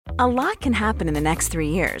A lot can happen in the next 3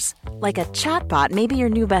 years. Like a chatbot may be your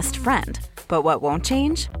new best friend. But what won't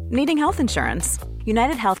change? Needing health insurance.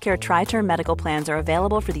 United Healthcare Tri-Term Medical Plans are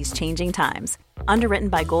available for these changing times. Underwritten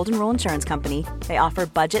by Golden Rule Insurance Company, they offer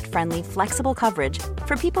budget-friendly, flexible coverage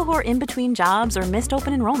for people who are in between jobs or missed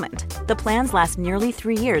open enrollment. The plans last nearly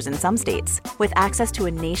 3 years in some states, with access to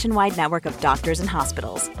a nationwide network of doctors and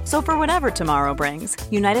hospitals. So for whatever tomorrow brings,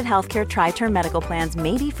 United Healthcare Tri-Term Medical Plans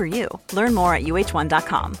may be for you. Learn more at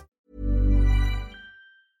uh1.com.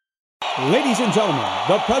 Ladies and gentlemen,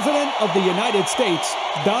 the President of the United States,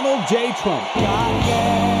 Donald J. Trump. God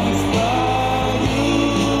bless the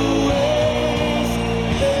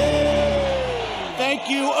USA. Thank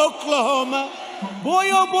you, Oklahoma. Boy,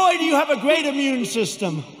 oh boy, do you have a great immune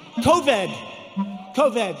system. COVID.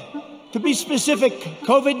 To be specific,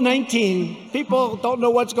 COVID-19. People don't know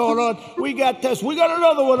what's going on. We got tests. We got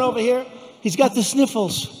another one over here. He's got the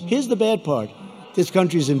sniffles. Here's the bad part. This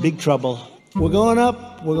country's in big trouble. We're going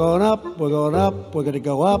up, we're going up, we're going up, we're going to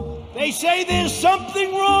go up. They say there's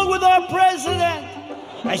something wrong with our president.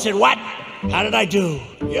 I said, what? How did I do?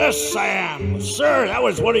 Yes, I am. Sir, that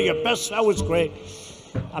was one of your best. That was great.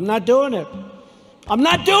 I'm not doing it. I'm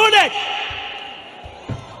not doing it!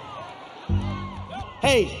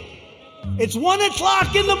 Hey, it's 1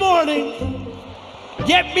 o'clock in the morning.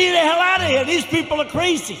 Get me the hell out of here. These people are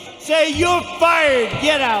crazy. Say, you're fired.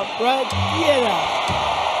 Get out, right? Get out.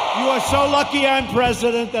 You are so lucky I'm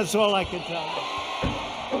president. That's all I can tell you.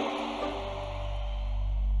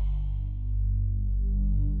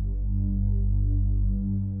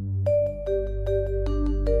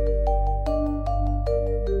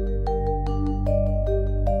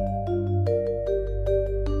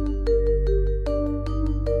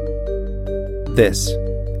 This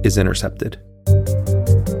is Intercepted.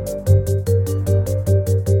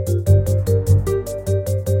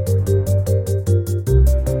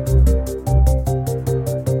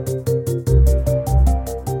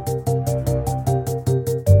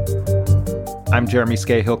 I'm Jeremy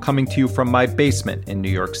Scahill, coming to you from my basement in New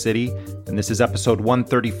York City, and this is episode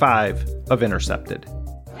 135 of Intercepted.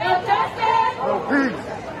 No justice! No peace!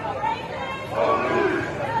 No peace!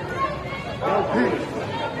 No police! No police!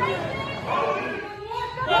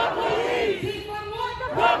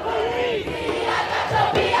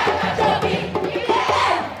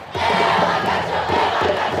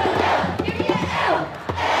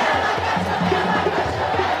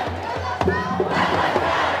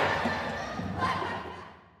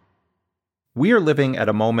 We are living at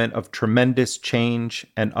a moment of tremendous change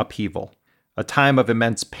and upheaval, a time of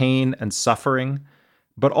immense pain and suffering,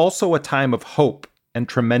 but also a time of hope and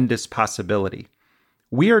tremendous possibility.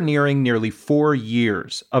 We are nearing nearly 4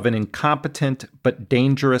 years of an incompetent but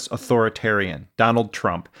dangerous authoritarian, Donald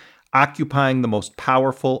Trump, occupying the most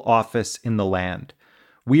powerful office in the land.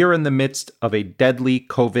 We are in the midst of a deadly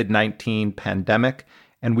COVID-19 pandemic,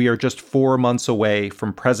 and we are just 4 months away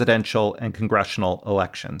from presidential and congressional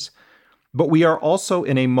elections. But we are also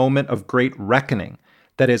in a moment of great reckoning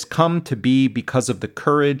that has come to be because of the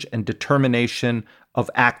courage and determination of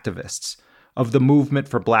activists, of the movement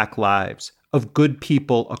for Black lives, of good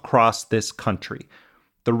people across this country.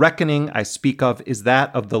 The reckoning I speak of is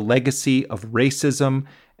that of the legacy of racism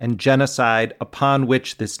and genocide upon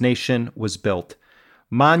which this nation was built.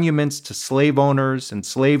 Monuments to slave owners and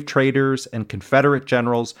slave traders and Confederate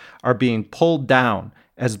generals are being pulled down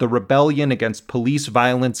as the rebellion against police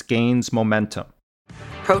violence gains momentum.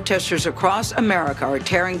 Protesters across America are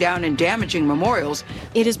tearing down and damaging memorials.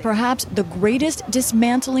 It is perhaps the greatest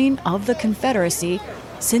dismantling of the Confederacy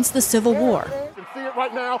since the Civil War. You can see it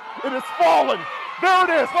right now. It is fallen. There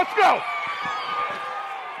it is. Let's go.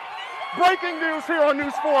 Breaking news here on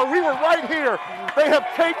News 4. We were right here. They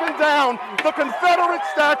have taken down the Confederate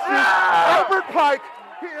statue, Albert Pike,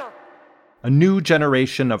 here. A new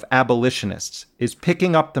generation of abolitionists is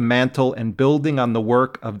picking up the mantle and building on the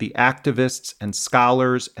work of the activists and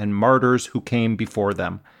scholars and martyrs who came before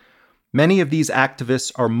them. Many of these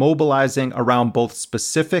activists are mobilizing around both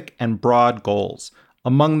specific and broad goals,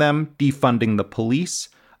 among them defunding the police,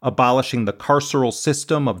 abolishing the carceral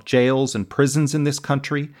system of jails and prisons in this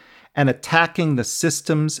country, and attacking the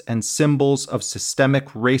systems and symbols of systemic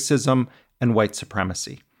racism and white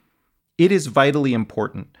supremacy. It is vitally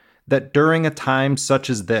important that during a time such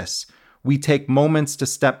as this, we take moments to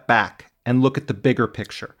step back and look at the bigger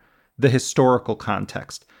picture, the historical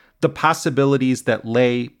context, the possibilities that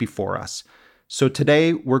lay before us. So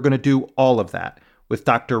today, we're going to do all of that with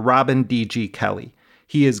Dr. Robin D.G. Kelley.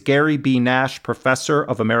 He is Gary B. Nash Professor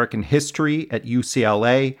of American History at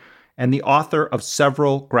UCLA and the author of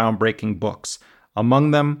several groundbreaking books,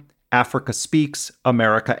 among them Africa Speaks,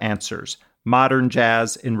 America Answers, Modern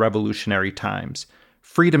Jazz in Revolutionary Times,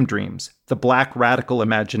 Freedom Dreams, The Black Radical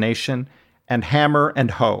Imagination, and Hammer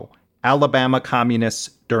and Hoe, Alabama Communists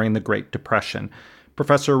During the Great Depression.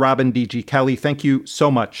 Professor Robin D.G. Kelley, thank you so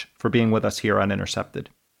much for being with us here on Intercepted.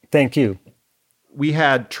 Thank you. We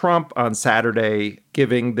had Trump on Saturday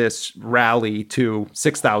giving this rally to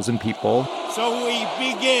 6,000 people. So we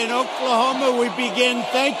begin, Oklahoma, we begin.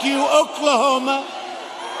 Thank you, Oklahoma.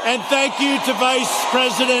 And thank you to Vice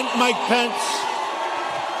President Mike Pence.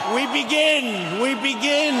 We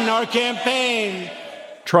begin our campaign.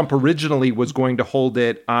 Trump originally was going to hold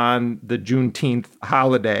it on the Juneteenth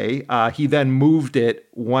holiday. He then moved it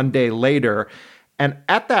one day later. And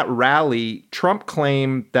at that rally, Trump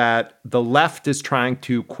claimed that the left is trying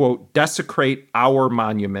to, quote, desecrate our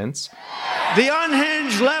monuments. The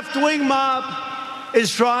unhinged left-wing mob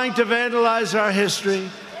is trying to vandalize our history,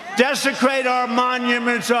 desecrate our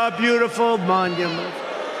monuments, our beautiful monuments.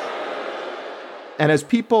 And as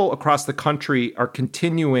people across the country are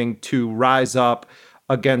continuing to rise up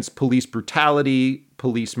against police brutality,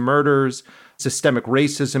 police murders, systemic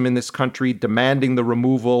racism in this country, demanding the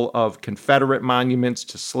removal of Confederate monuments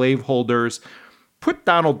to slaveholders, put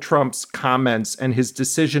Donald Trump's comments and his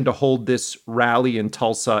decision to hold this rally in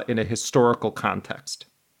Tulsa in a historical context.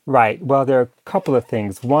 Right. Well, there are a couple of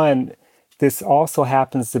things. One, this also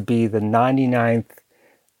happens to be the 99th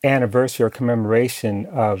anniversary or commemoration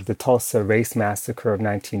of the Tulsa Race Massacre of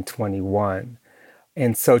 1921.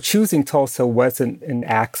 And so choosing Tulsa wasn't an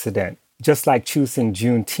accident. Just like choosing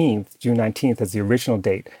June 19th as the original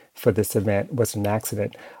date for this event was an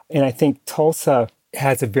accident. And I think Tulsa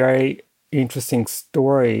has a very interesting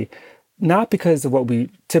story, not because of what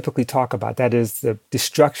we typically talk about, that is the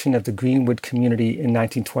destruction of the Greenwood community in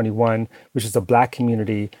 1921, which is a Black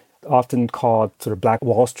community, often called sort of Black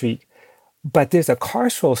Wall Street. But there's a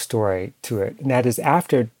carceral story to it, and that is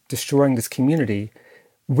after destroying this community,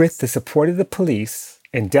 with the support of the police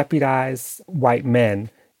and deputized white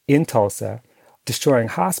men in Tulsa, destroying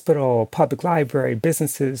hospital, public library,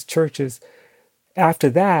 businesses, churches. After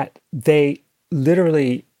that, they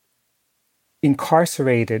literally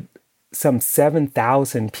incarcerated some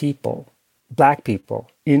 7,000 people, Black people,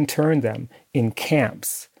 interned them in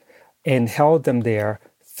camps and held them there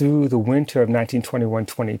through the winter of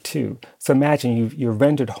 1921-22. So imagine you're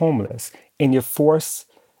rendered homeless and you're forced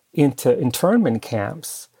into internment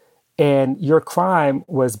camps, and your crime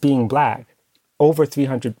was being Black. Over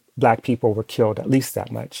 300 Black people were killed, at least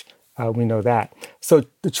that much. We know that. So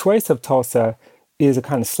the choice of Tulsa is a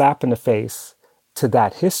kind of slap in the face to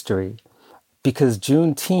that history, because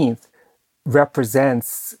Juneteenth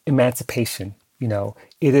represents emancipation. You know,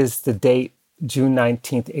 it is the date, June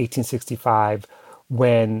 19th, 1865,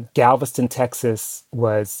 when Galveston, Texas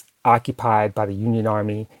was occupied by the Union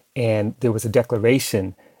Army, and there was a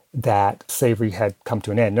declaration that slavery had come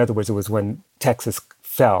to an end. In other words, it was when Texas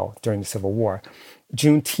fell during the Civil War.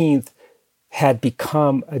 Juneteenth had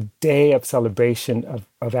become a day of celebration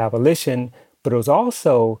of abolition, but it was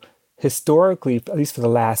also historically, at least for the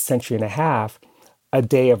last century and a half, a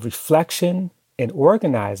day of reflection and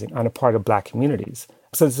organizing on the part of Black communities.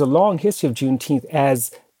 So there's a long history of Juneteenth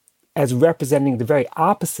as representing the very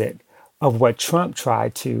opposite of what Trump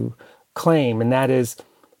tried to claim, and that is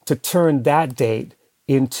to turn that date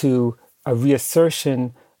into a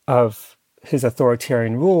reassertion of his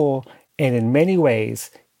authoritarian rule. And in many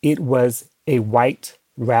ways, it was a white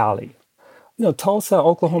rally. You know, Tulsa,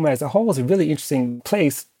 Oklahoma as a whole is a really interesting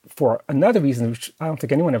place for another reason, which I don't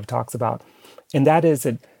think anyone ever talks about. And that is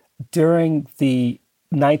that during the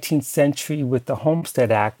 19th century with the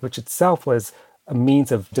Homestead Act, which itself was a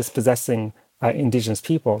means of dispossessing indigenous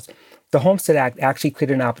peoples, the Homestead Act actually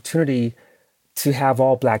created an opportunity to have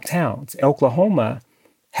all Black towns. Oklahoma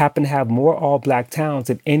happened to have more all Black towns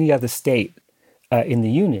than any other state in the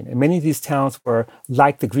Union. And many of these towns were,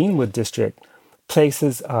 like the Greenwood District,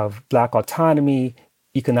 places of Black autonomy,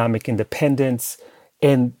 economic independence,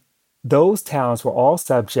 and those towns were all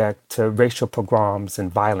subject to racial pogroms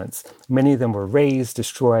and violence. Many of them were razed,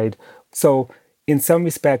 destroyed. So in some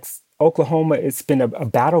respects, Oklahoma, it's been a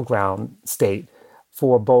battleground state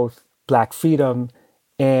for both Black freedom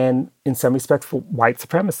and, in some respects, for white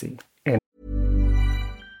supremacy.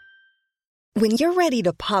 When you're ready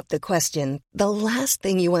to pop the question, the last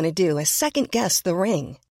thing you want to do is second-guess the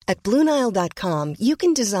ring. At BlueNile.com, you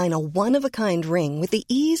can design a one-of-a-kind ring with the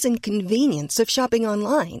ease and convenience of shopping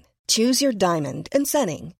online. Choose your diamond and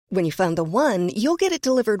setting. When you find the one, you'll get it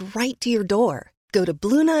delivered right to your door. Go to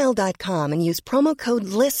BlueNile.com and use promo code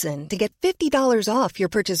LISTEN to get $50 off your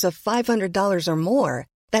purchase of $500 or more.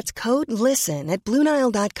 That's code LISTEN at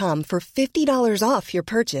BlueNile.com for $50 off your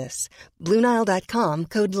purchase. BlueNile.com,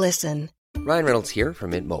 code LISTEN. Ryan Reynolds here from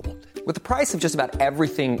Mint Mobile. With the price of just about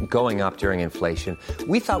everything going up during inflation,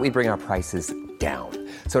 we thought we'd bring our prices down.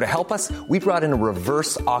 So to help us, we brought in a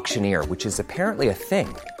reverse auctioneer, which is apparently a thing.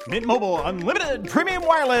 Mint Mobile Unlimited Premium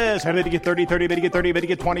Wireless. How to get 30, 30, bit to get 30, bit to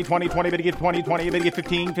get 20, 20, 20, bit to get 20, 20, bit to get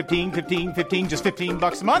 15, 15, 15, 15, just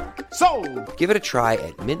 $15 a month? Sold! Give it a try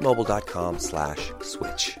at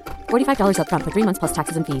mintmobile.com/switch. $45 up front for 3 months plus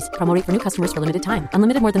taxes and fees. Promo rate for new customers for limited time.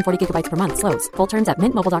 Unlimited more than 40 gigabytes per month. Slows full terms at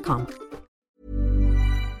mintmobile.com.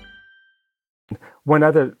 One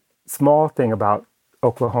other small thing about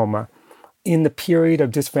Oklahoma, in the period of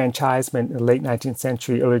disfranchisement in the late 19th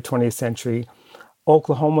century, early 20th century,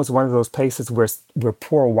 Oklahoma was one of those places where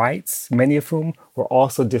poor whites, many of whom were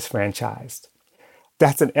also disfranchised.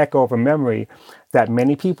 That's an echo of a memory that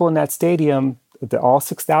many people in that stadium, all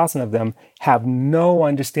 6,000 of them, have no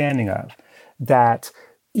understanding of, that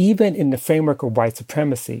even in the framework of white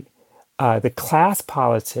supremacy, the class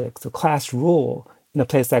politics, the class rule in a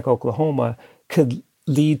place like Oklahoma could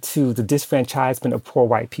lead to the disfranchisement of poor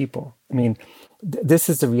white people. I mean, this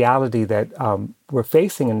is the reality that we're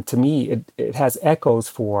facing, and to me, it has echoes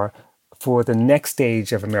for the next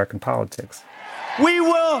stage of American politics. We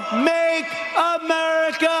will make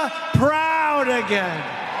America proud again.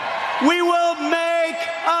 We will make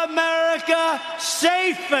America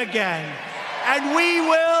safe again. And we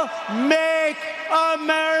will make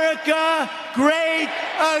America great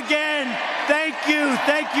again. Thank you,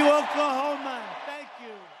 Oklahoma.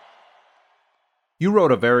 You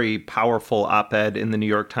wrote a very powerful op-ed in the New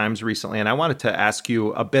York Times recently, and I wanted to ask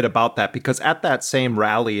you a bit about that, because at that same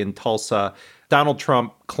rally in Tulsa, Donald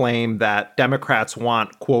Trump claimed that Democrats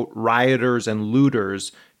want, quote, rioters and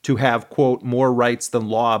looters to have, quote, more rights than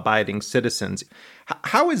law-abiding citizens.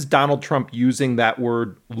 How is Donald Trump using that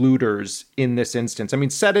word looters in this instance? I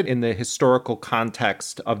mean, set it in the historical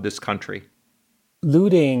context of this country.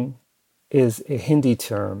 Looting is a Hindi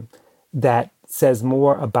term that says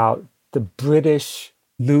more about the British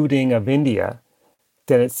looting of India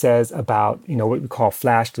than it says about, what we call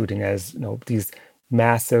flash looting, as, these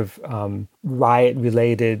massive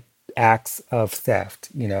riot-related acts of theft,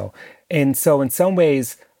 And so in some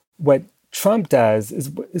ways, what Trump does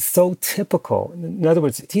is so typical. In other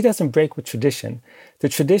words, he doesn't break with tradition. The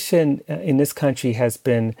tradition in this country has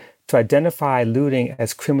been to identify looting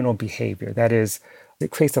as criminal behavior. That is,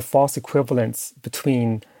 it creates a false equivalence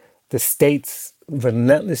between the state's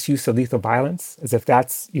relentless use of lethal violence, as if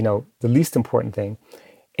that's, the least important thing,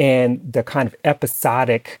 and the kind of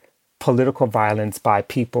episodic political violence by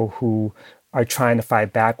people who are trying to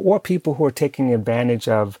fight back, or people who are taking advantage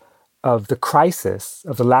of the crisis,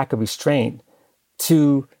 of the lack of restraint,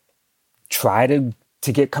 to try to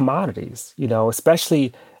get commodities,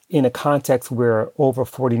 especially in a context where over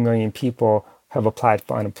 40 million people have applied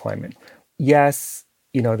for unemployment. Yes,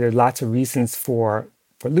 there are lots of reasons for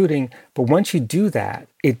looting, but once you do that,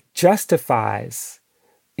 it justifies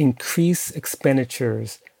increased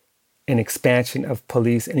expenditures and expansion of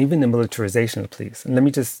police and even the militarization of police. And let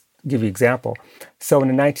me just give you an example. So in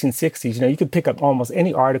the 1960s, you could pick up almost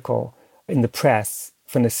any article in the press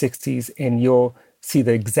from the 60s and you'll see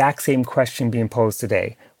the exact same question being posed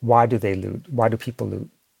today. Why do they loot? Why do people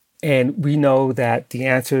loot? And we know that the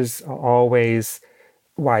answers are always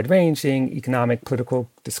wide-ranging, economic, political,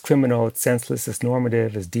 it's criminal, it's senseless, it's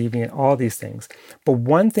normative, it's deviant, all these things. But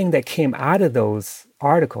one thing that came out of those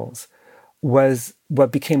articles was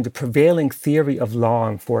what became the prevailing theory of law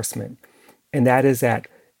enforcement. And that is that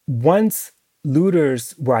once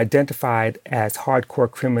looters were identified as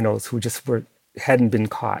hardcore criminals who just hadn't been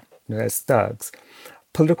caught, as thugs,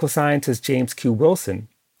 political scientist James Q. Wilson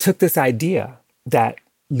took this idea that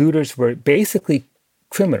looters were basically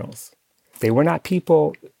criminals. They were not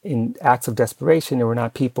people in acts of desperation. They were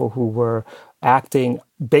not people who were acting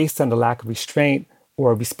based on the lack of restraint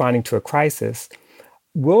or responding to a crisis.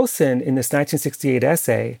 Wilson, in this 1968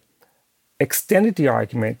 essay, extended the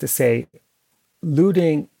argument to say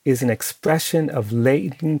looting is an expression of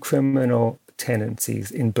latent criminal tendencies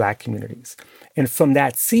in Black communities. And from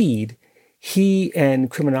that seed, he and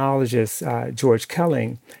criminologist George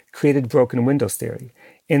Kelling created broken windows theory.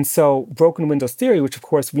 And so broken windows theory, which of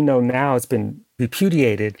course we know now has been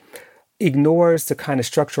repudiated, ignores the kind of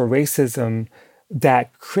structural racism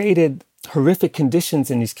that created horrific conditions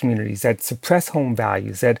in these communities, that suppress home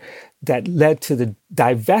values, that led to the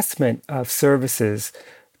divestment of services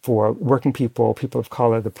for working people, people of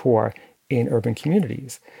color, the poor in urban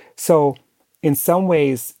communities. So in some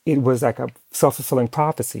ways, it was like a self-fulfilling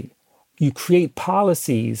prophecy. You create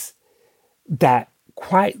policies that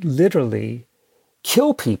quite literally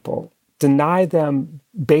kill people deny them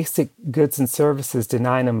basic goods and services,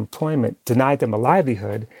 deny them employment, deny them a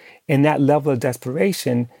livelihood, and that level of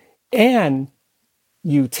desperation, and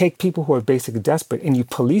you take people who are basically desperate and you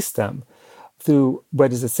police them through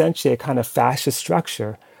what is essentially a kind of fascist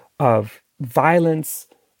structure of violence,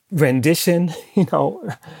 rendition,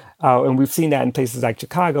 and we've seen that in places like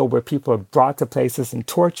Chicago where people are brought to places and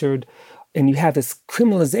tortured, and you have this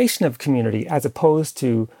criminalization of community as opposed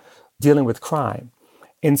to dealing with crime.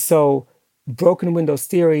 And so broken windows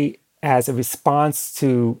theory, as a response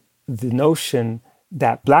to the notion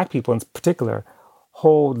that Black people in particular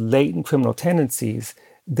hold latent criminal tendencies,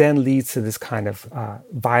 then leads to this kind of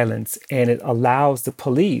violence. And it allows the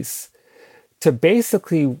police to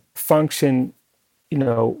basically function,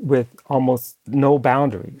 with almost no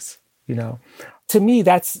boundaries, To me,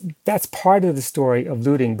 that's part of the story of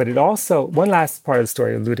looting. But it also, one last part of the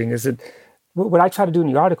story of looting is that what I try to do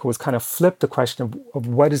in the article is kind of flip the question of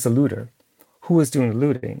what is a looter? Who is doing the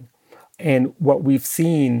looting? And what we've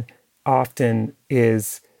seen often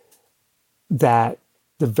is that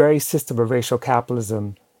the very system of racial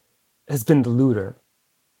capitalism has been the looter.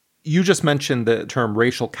 You just mentioned the term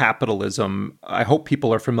racial capitalism. I hope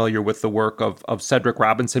people are familiar with the work of Cedric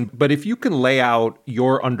Robinson, but if you can lay out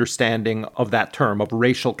your understanding of that term, of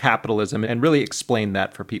racial capitalism, and really explain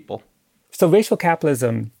that for people. So racial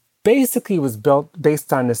capitalism basically was built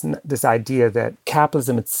based on this idea that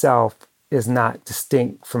capitalism itself is not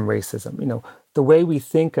distinct from racism. The way we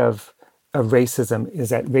think of racism is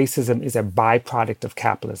that racism is a byproduct of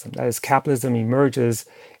capitalism. That is, capitalism emerges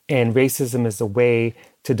and racism is a way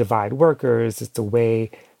to divide workers. It's a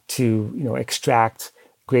way to, extract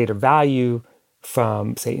greater value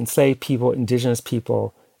from, say, enslaved people, indigenous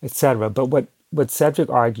people, etc. But what Cedric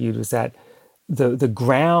argued was that the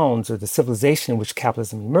grounds or the civilization in which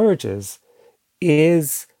capitalism emerges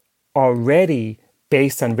is already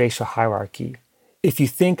based on racial hierarchy. If you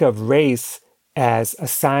think of race as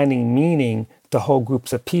assigning meaning to whole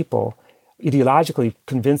groups of people, ideologically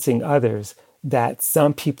convincing others that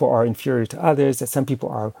some people are inferior to others, that some people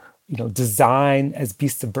are, designed as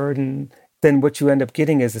beasts of burden, then what you end up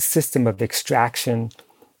getting is a system of extraction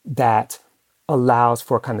that allows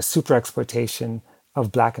for kind of super exploitation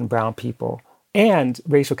of Black and brown people. And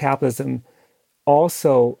racial capitalism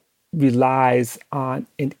also relies on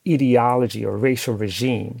an ideology or racial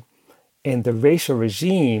regime. And the racial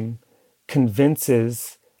regime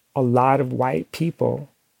convinces a lot of white people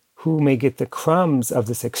who may get the crumbs of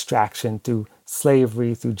this extraction through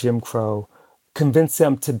slavery, through Jim Crow, convince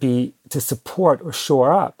them to support or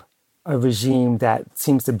shore up a regime that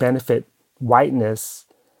seems to benefit whiteness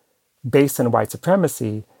based on white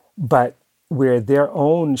supremacy, but where their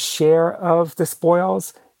own share of the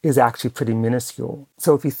spoils is actually pretty minuscule.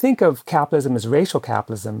 So if you think of capitalism as racial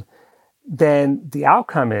capitalism, then the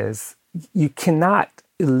outcome is you cannot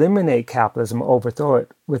eliminate capitalism or overthrow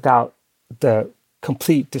it without the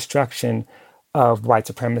complete destruction of white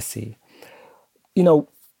supremacy.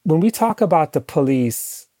 When we talk about the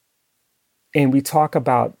police and we talk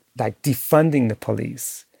about like defunding the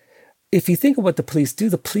police, if you think of what the police do,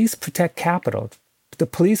 the police protect capital. The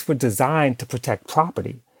police were designed to protect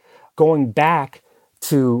property. Going back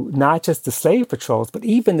to not just the slave patrols, but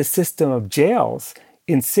even the system of jails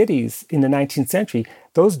in cities in the 19th century,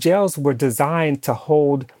 those jails were designed to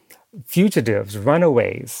hold fugitives,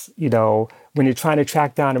 runaways. When you're trying to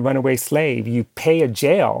track down a runaway slave, you pay a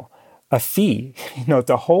jail a fee,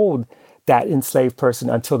 to hold that enslaved person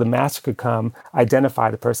until the master could come,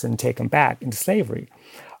 identify the person, and take them back into slavery.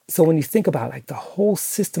 So when you think about the whole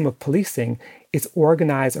system of policing, it's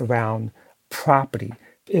organized around property.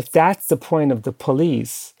 If that's the point of the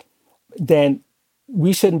police, then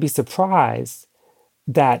we shouldn't be surprised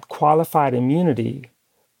that qualified immunity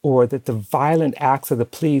or that the violent acts of the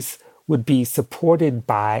police would be supported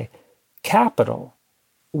by capital.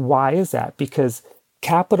 Why is that? Because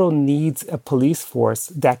capital needs a police force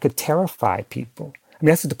that could terrify people.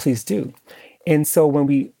 That's what the police do. And so when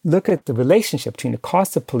we look at the relationship between the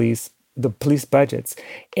cost of police, the police budgets,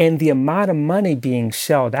 and the amount of money being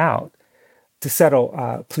shelled out to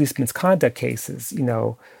settle police misconduct cases,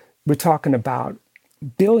 we're talking about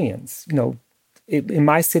billions. In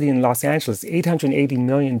my city in Los Angeles, $880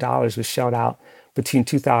 million was shelled out between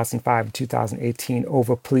 2005 and 2018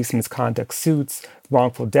 over police misconduct suits,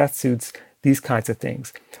 wrongful death suits, these kinds of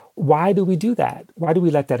things. Why do we do that? Why do we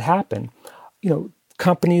let that happen?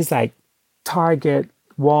 Companies like Target,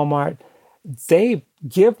 Walmart, they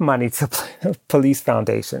give money to police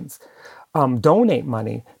foundations, donate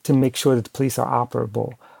money to make sure that the police are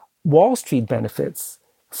operable. Wall Street benefits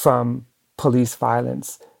from police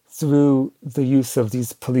violence through the use of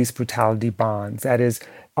these police brutality bonds. That is,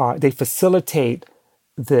 they facilitate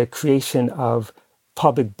the creation of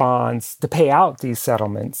public bonds to pay out these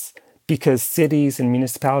settlements because cities and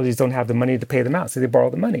municipalities don't have the money to pay them out, so they borrow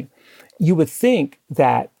the money. You would think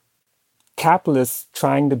that capitalists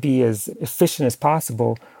trying to be as efficient as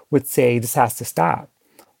possible would say this has to stop.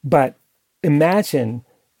 But imagine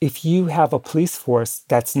if you have a police force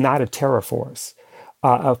that's not a terror force,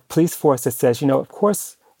 a police force that says, of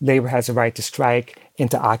course, labor has a right to strike and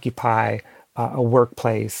to occupy a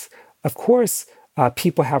workplace. Of course,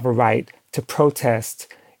 people have a right to protest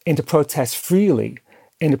and to protest freely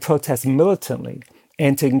and to protest militantly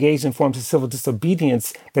and to engage in forms of civil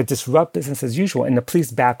disobedience that disrupt business as usual, and the police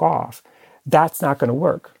back off. That's not going to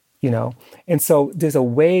work, And so there's a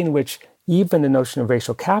way in which even the notion of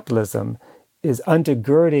racial capitalism is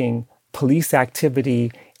undergirding police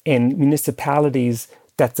activity and municipalities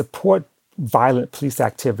that support violent police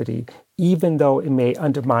activity, even though it may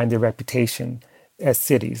undermine their reputation as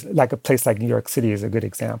cities. Like a place like New York City is a good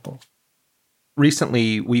example.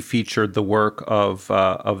 Recently, we featured the work of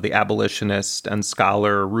the abolitionist and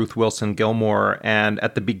scholar Ruth Wilson Gilmore, and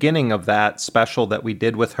at the beginning of that special that we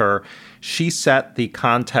did with her, she set the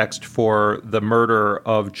context for the murder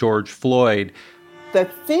of George Floyd. The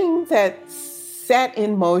thing that set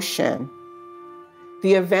in motion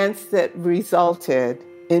the events that resulted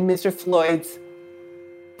in Mr. Floyd's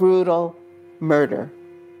brutal murder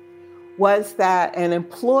was that an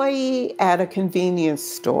employee at a convenience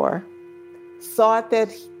store thought that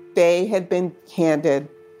they had been handed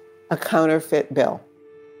a counterfeit bill.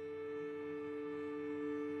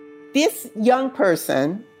 This young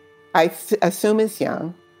person, I assume is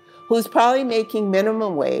young, who's probably making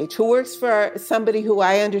minimum wage, who works for somebody who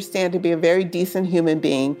I understand to be a very decent human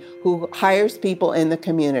being, who hires people in the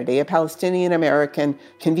community, a Palestinian-American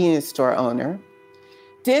convenience store owner,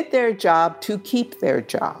 did their job to keep their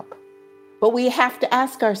job. But we have to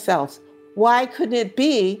ask ourselves, why couldn't it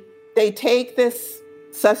be they take this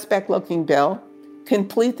suspect-looking bill,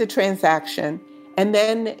 complete the transaction, and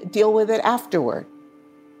then deal with it afterward,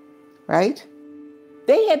 right?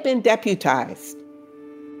 They had been deputized.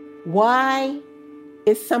 Why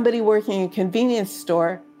is somebody working in a convenience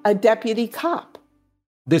store a deputy cop?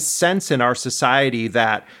 This sense in our society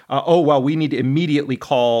that, we need to immediately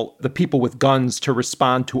call the people with guns to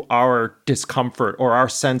respond to our discomfort or our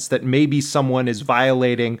sense that maybe someone is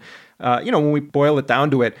violating, when we boil it down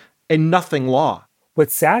to it, a nothing law.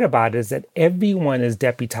 What's sad about it is that everyone is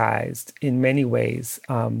deputized in many ways,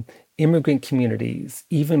 immigrant communities,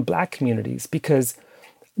 even Black communities, because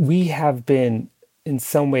we have been in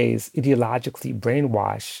some ways ideologically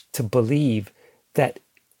brainwashed to believe that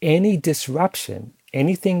any disruption,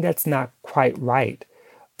 anything that's not quite right,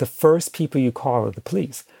 the first people you call are the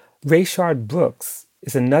police. Rayshard Brooks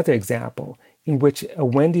is another example in which a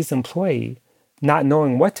Wendy's employee, not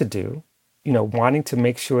knowing what to do, wanting to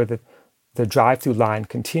make sure that the drive-through line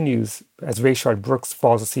continues as Rayshard Brooks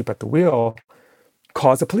falls asleep at the wheel,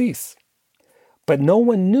 calls the police. But no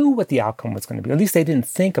one knew what the outcome was going to be. At least they didn't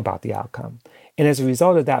think about the outcome. And as a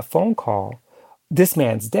result of that phone call, this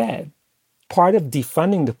man's dead. Part of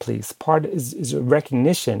defunding the police, is a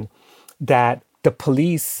recognition that the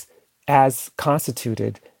police, as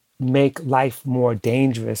constituted, make life more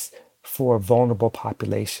dangerous for vulnerable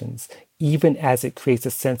populations, even as it creates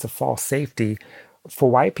a sense of false safety for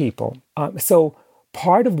white people. So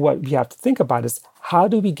part of what we have to think about is how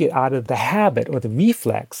do we get out of the habit or the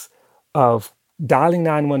reflex of dialing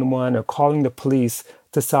 911 or calling the police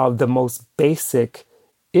to solve the most basic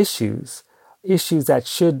issues that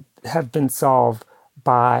should have been solved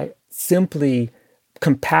by simply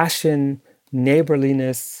compassion,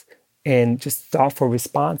 neighborliness, and just thoughtful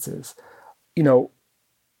responses.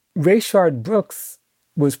 Rayshard Brooks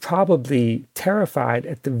was probably terrified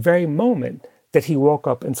at the very moment that he woke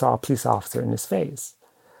up and saw a police officer in his face.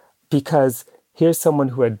 Because here's someone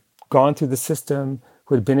who had gone through the system,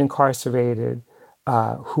 who had been incarcerated,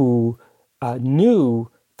 who knew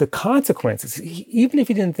the consequences. Even if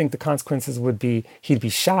he didn't think the consequences would be he'd be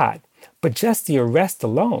shot, but just the arrest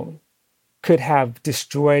alone could have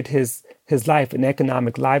destroyed his life and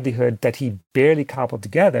economic livelihood that he barely cobbled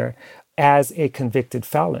together as a convicted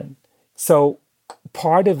felon. So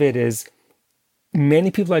part of it is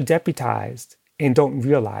many people are deputized and don't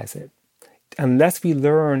realize it. Unless we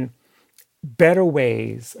learn better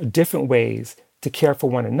ways, different ways to care for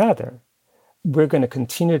one another, we're going to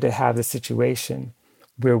continue to have the situation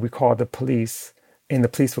where we call the police and the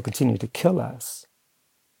police will continue to kill us.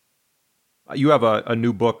 You have a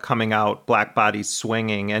new book coming out, Black Bodies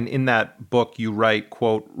Swinging. And in that book, you write,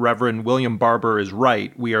 quote, Reverend William Barber is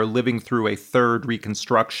right. We are living through a third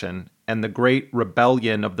Reconstruction, and the great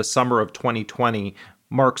rebellion of the summer of 2020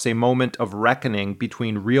 marks a moment of reckoning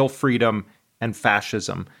between real freedom and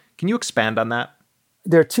fascism. Can you expand on that?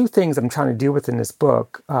 There are two things I'm trying to deal with in this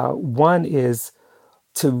book. One is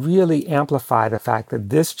to really amplify the fact that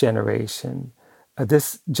this generation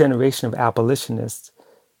of abolitionists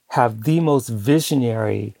have the most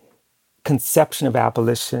visionary conception of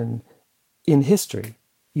abolition in history.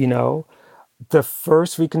 You know, the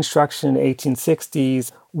first Reconstruction in the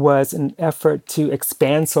 1860s was an effort to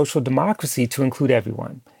expand social democracy to include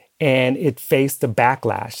everyone. And it faced a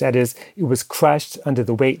backlash. That is, it was crushed under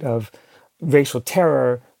the weight of racial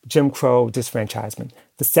terror, Jim Crow, disfranchisement.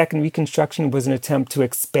 The second Reconstruction was an attempt to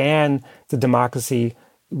expand the democracy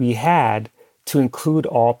we had to include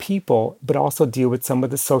all people, but also deal with some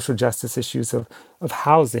of the social justice issues of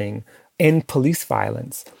housing and police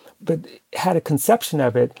violence. But had a conception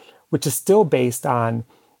of it which is still based on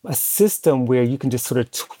a system where you can just sort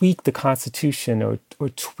of tweak the Constitution or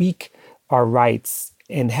tweak our rights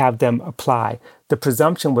and have them apply. The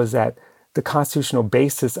presumption was that the constitutional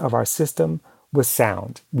basis of our system was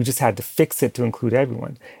sound. We just had to fix it to include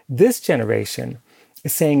everyone. This generation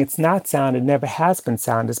is saying it's not sound, it never has been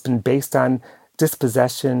sound. It's been based on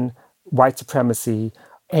dispossession, white supremacy,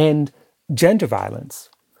 and gender violence.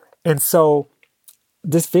 And so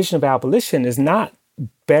this vision of abolition is not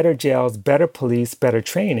better jails, better police, better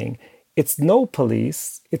training. It's no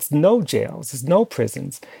police, it's no jails, it's no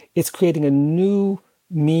prisons. It's creating a new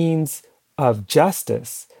means of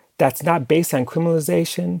justice that's not based on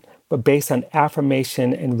criminalization, but based on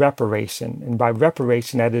affirmation and reparation. And by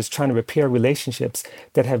reparation, that is trying to repair relationships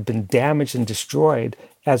that have been damaged and destroyed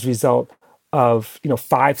as a result of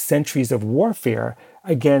 5 centuries of warfare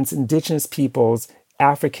against indigenous peoples,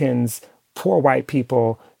 Africans, poor white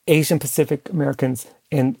people, Asian Pacific Americans,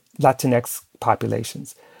 and Latinx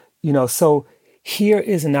populations. So here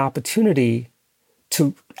is an opportunity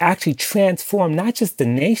to actually transform not just the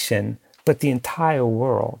nation, but the entire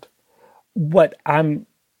world. What I'm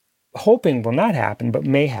hoping will not happen, but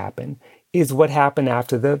may happen, is what happened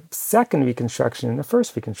after the second Reconstruction and the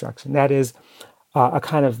first Reconstruction. That is a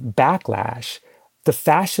kind of backlash. The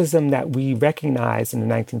fascism that we recognized in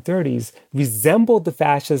the 1930s resembled the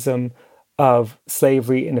fascism of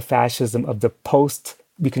slavery and the fascism of the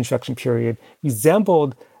post-Reconstruction period,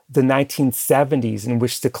 resembled the 1970s in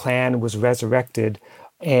which the Klan was resurrected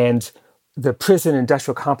and the prison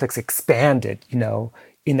industrial complex expanded,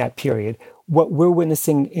 in that period. What we're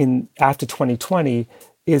witnessing after 2020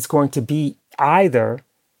 is going to be either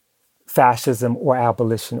fascism or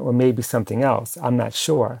abolition, or maybe something else. I'm not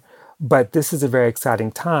sure. But this is a very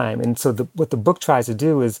exciting time. And so what the book tries to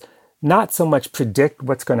do is not so much predict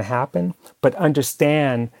what's going to happen, but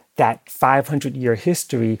understand that 500-year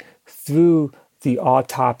history through the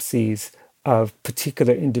autopsies of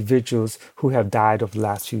particular individuals who have died over the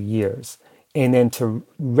last few years. And then to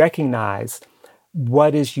recognize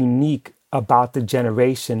what is unique about the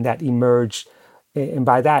generation that emerged. And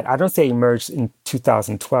by that, I don't say emerged in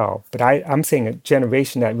 2012, but I'm saying a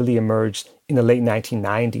generation that really emerged in the late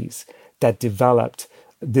 1990s that developed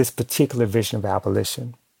this particular vision of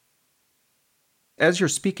abolition. As you're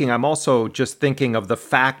speaking, I'm also just thinking of the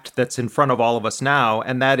fact that's in front of all of us now,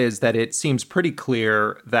 and that is that it seems pretty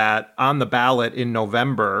clear that on the ballot in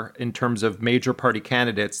November, in terms of major party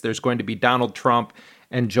candidates, there's going to be Donald Trump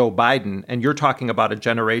and Joe Biden. And you're talking about a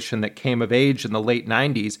generation that came of age in the late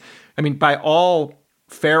 90s. I mean, by all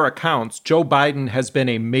fair accounts, Joe Biden has been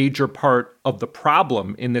a major part of the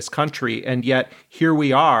problem in this country. And yet here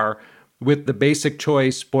we are with the basic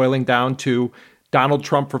choice boiling down to Donald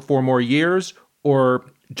Trump for 4 more years or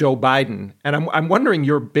Joe Biden. And I'm wondering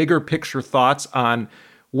your bigger picture thoughts on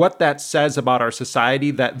what that says about our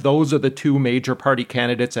society, that those are the 2 major party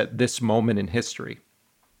candidates at this moment in history.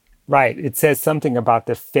 Right. It says something about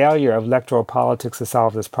the failure of electoral politics to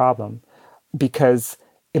solve this problem. Because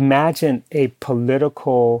imagine a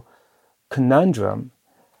political conundrum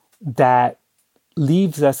that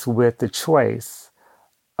leaves us with the choice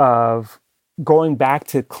of going back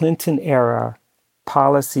to Clinton-era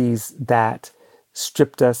policies that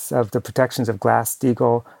stripped us of the protections of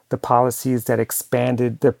Glass-Steagall, the policies that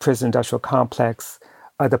expanded the prison industrial complex,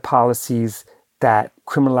 the policies that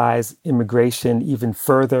criminalize immigration even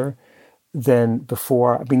further than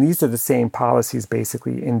before. I mean, these are the same policies,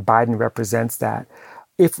 basically, and Biden represents that.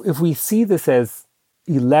 If we see this as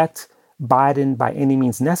elect Biden by any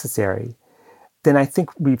means necessary, then I think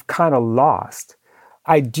we've kind of lost.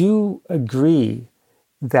 I do agree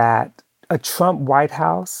that a Trump White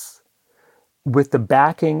House with the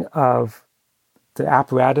backing of the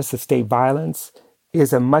apparatus of state violence,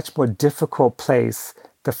 is a much more difficult place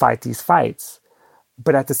to fight these fights.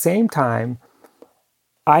 But at the same time,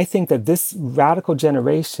 I think that this radical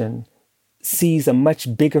generation sees a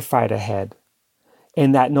much bigger fight ahead,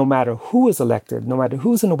 and that no matter who is elected, no matter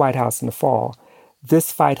who's in the White House in the fall,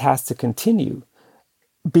 this fight has to continue,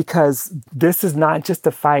 because this is not just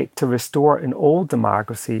a fight to restore an old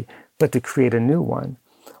democracy, but to create a new one.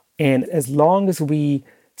 And as long as we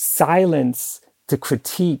silence the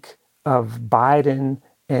critique of Biden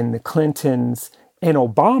and the Clintons and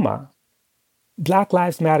Obama, Black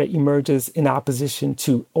Lives Matter emerges in opposition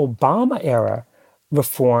to Obama-era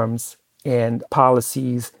reforms and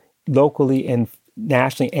policies locally and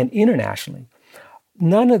nationally and internationally.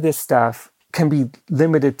 None of this stuff can be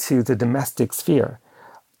limited to the domestic sphere.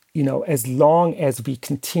 You know, as long as we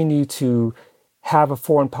continue to have a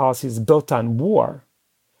foreign policy that's built on war,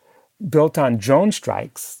 built on drone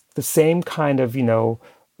strikes, the same kind of,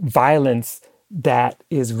 violence that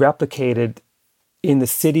is replicated in the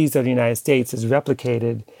cities of the United States is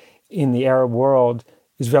replicated in the Arab world,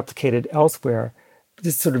 is replicated elsewhere.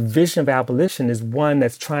 This sort of vision of abolition is one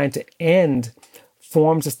that's trying to end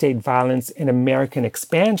forms of state violence and American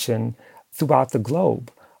expansion throughout the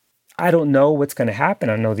globe. I don't know what's going to happen.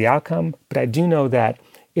 I don't know the outcome, but I do know that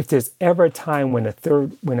if there's ever a time when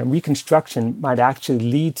a reconstruction might actually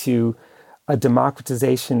lead to a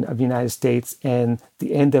democratization of the United States and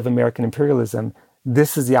the end of American imperialism,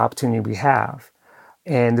 this is the opportunity we have.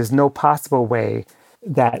 And there's no possible way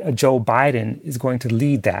that a Joe Biden is going to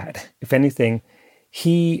lead that. If anything,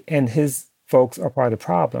 he and his folks are part of the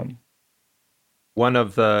problem. One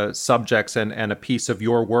of the subjects and a piece of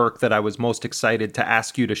your work that I was most excited to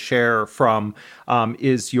ask you to share from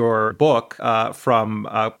is your book from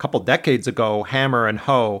a couple decades ago, Hammer and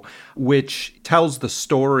Hoe, which tells the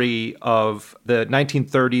story of the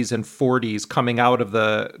 1930s and 40s coming out of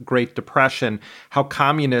the Great Depression, how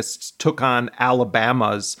communists took on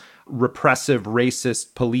Alabama's repressive,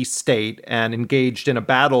 racist police state and engaged in a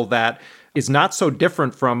battle that is not so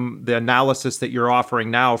different from the analysis that you're offering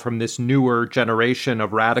now from this newer generation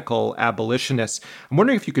of radical abolitionists. I'm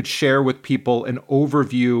wondering if you could share with people an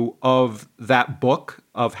overview of that book,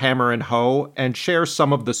 of Hammer and Hoe, and share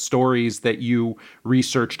some of the stories that you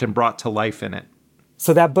researched and brought to life in it.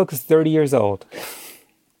 So that book is 30 years old.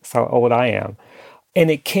 That's how old I am. And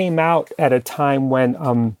it came out at a time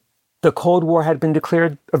when the Cold War had been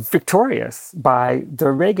declared victorious by the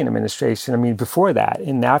Reagan administration. I mean, before that.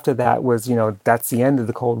 And after that was, that's the end of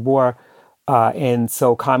the Cold War. And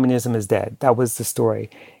so communism is dead. That was the story.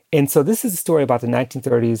 And so this is a story about the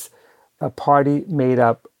 1930s, a party made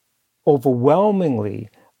up overwhelmingly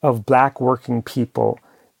of Black working people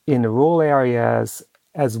in the rural areas,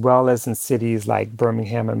 as well as in cities like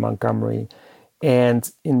Birmingham and Montgomery.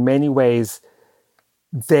 And in many ways,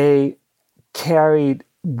 they carried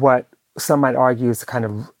what some might argue is kind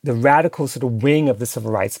of the radical sort of wing of the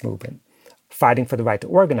civil rights movement, fighting for the right to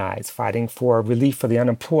organize, fighting for relief for the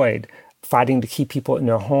unemployed, fighting to keep people in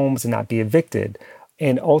their homes and not be evicted,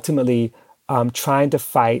 and ultimately trying to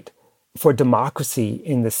fight for democracy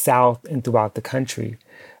in the South and throughout the country.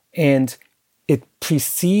 And it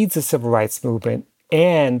precedes the civil rights movement,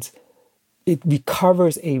 and it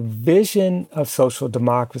recovers a vision of social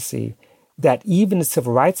democracy that even the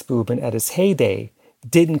civil rights movement at its heyday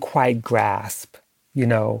didn't quite grasp.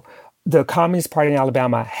 The Communist Party in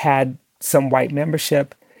Alabama had some white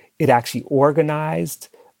membership. It actually organized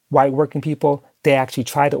white working people. They actually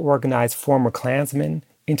tried to organize former Klansmen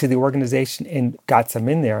into the organization and got some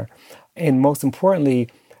in there. And most importantly,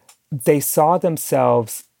 they saw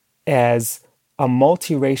themselves as a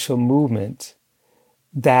multiracial movement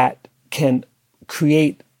that can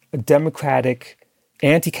create a democratic,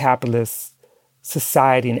 anti-capitalist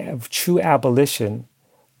society of true abolition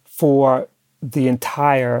for the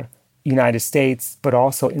entire United States, but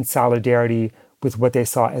also in solidarity with what they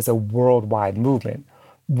saw as a worldwide movement.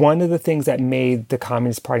 One of the things that made the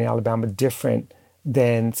Communist Party in Alabama different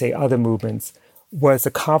than, say, other movements was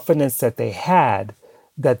the confidence that they had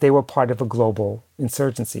that they were part of a global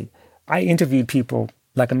insurgency. I interviewed people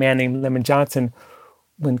like a man named Lyndon Johnson.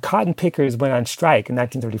 When cotton pickers went on strike in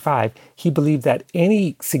 1935, he believed that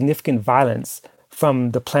any significant violence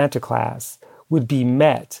from the planter class would be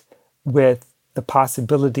met with the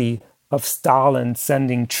possibility of Stalin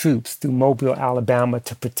sending troops through Mobile, Alabama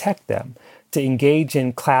to protect them, to engage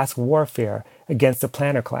in class warfare against the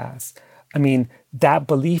planter class. I mean, that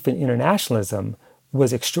belief in internationalism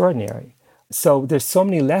was extraordinary. So there's so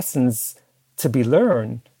many lessons to be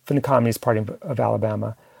learned from the Communist Party of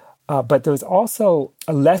Alabama. But there's also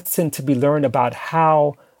a lesson to be learned about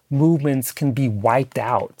how movements can be wiped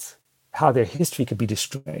out, how their history could be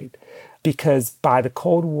destroyed. Because by the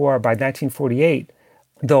Cold War, by 1948,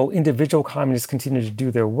 though individual communists continued to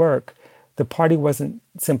do their work, the party wasn't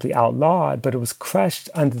simply outlawed, but it was crushed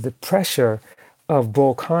under the pressure of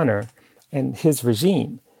Bull Connor and his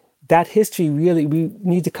regime. That history really, we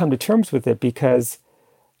need to come to terms with it, because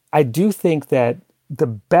I do think that the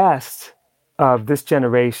best of this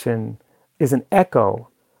generation is an echo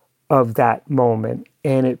of that moment.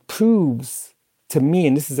 And it proves to me,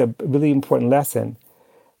 and this is a really important lesson,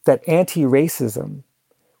 that anti-racism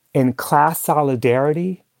and class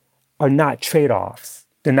solidarity are not trade-offs.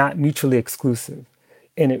 They're not mutually exclusive.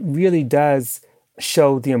 And it really does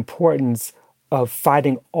show the importance of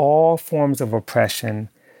fighting all forms of oppression,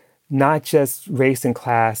 not just race and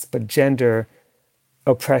class, but gender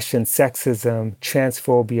oppression, sexism,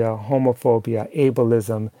 transphobia, homophobia,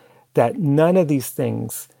 ableism, that none of these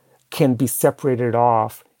things can be separated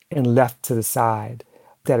off and left to the side,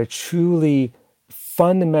 that a truly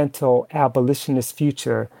fundamental abolitionist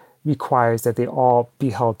future requires that they all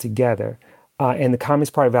be held together. And the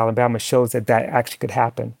Communist Party of Alabama shows that that actually could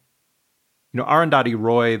happen. You know, Arundhati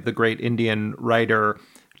Roy, the great Indian writer,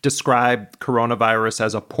 described coronavirus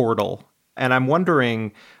as a portal. And I'm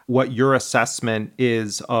wondering what your assessment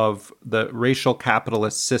is of the racial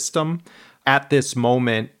capitalist system at this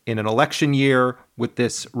moment in an election year, with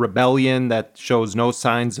this rebellion that shows no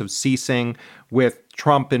signs of ceasing, with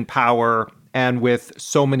Trump in power, and with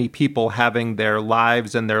so many people having their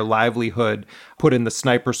lives and their livelihood put in the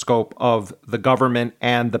sniper scope of the government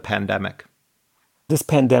and the pandemic. This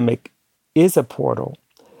pandemic is a portal.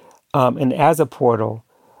 And as a portal,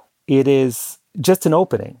 it is just an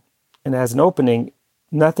opening. And as an opening,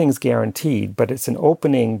 nothing's guaranteed, but it's an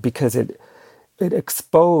opening because it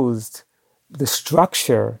exposed the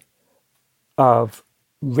structure of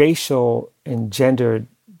racial and gendered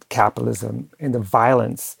capitalism and the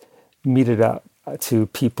violence meted up to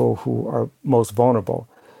people who are most vulnerable.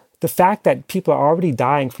 The fact that people are already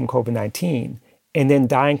dying from COVID-19 and then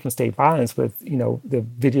dying from state violence with, the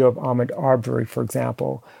video of Ahmaud Arbery, for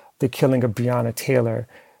example, the killing of Breonna Taylor,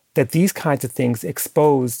 that these kinds of things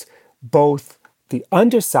exposed both the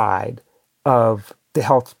underside of the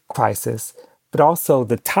health crisis, but also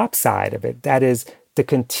the top side of it. That is the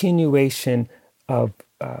continuation of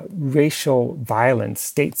racial violence,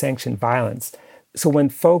 state-sanctioned violence. So when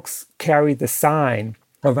folks carry the sign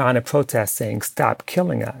around a protest saying, "Stop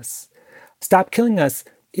killing us," "Stop killing us"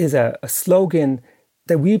 is a slogan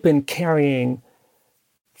that we've been carrying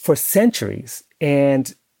for centuries.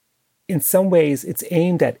 And in some ways, it's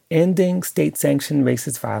aimed at ending state-sanctioned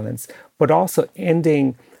racist violence, but also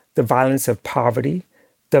ending the violence of poverty,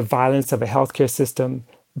 the violence of a healthcare system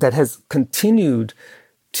that has continued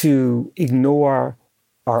to ignore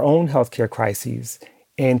our own healthcare crises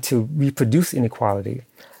and to reproduce inequality,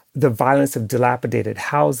 the violence of dilapidated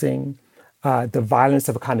housing, the violence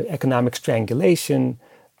of a kind of economic strangulation.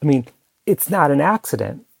 I mean, it's not an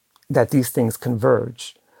accident that these things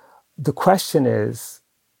converge. The question is,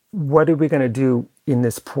 what are we going to do in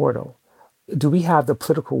this portal? Do we have the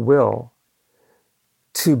political will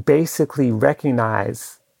to basically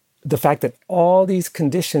recognize the fact that all these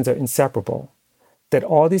conditions are inseparable, that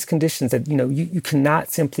all these conditions that, you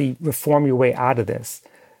cannot simply reform your way out of this,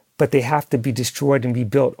 but they have to be destroyed and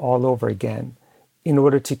rebuilt all over again in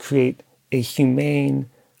order to create a humane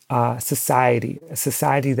society, a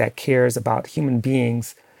society that cares about human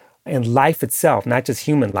beings and life itself, not just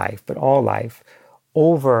human life, but all life,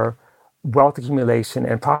 over wealth accumulation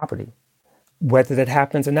and property. Whether that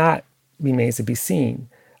happens or not remains to be seen.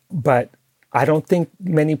 But I don't think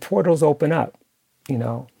many portals open up,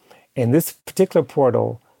 And this particular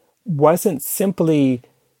portal wasn't simply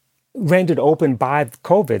rendered open by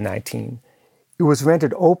COVID-19. It was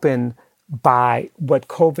rendered open by what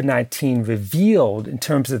COVID-19 revealed in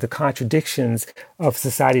terms of the contradictions of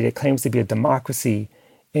society that claims to be a democracy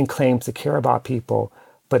and claims to care about people,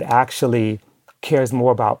 but actually cares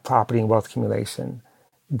more about property and wealth accumulation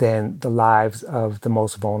than the lives of the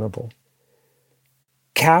most vulnerable.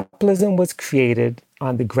 Capitalism was created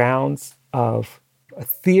on the grounds of a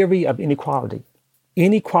theory of inequality.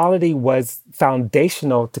 Inequality was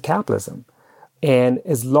foundational to capitalism. And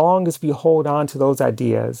as long as we hold on to those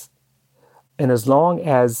ideas, and as long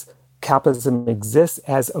as capitalism exists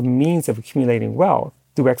as a means of accumulating wealth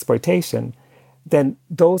through exploitation, then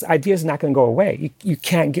those ideas are not going to go away. You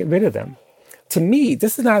can't get rid of them. To me,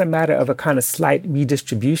 this is not a matter of a kind of slight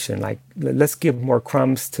redistribution, like let's give more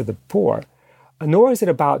crumbs to the poor, nor is it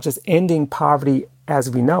about just ending poverty as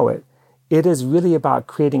we know it. It is really about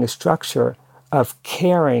creating a structure of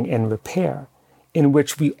caring and repair in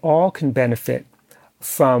which we all can benefit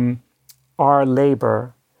from our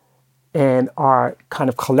labor and our kind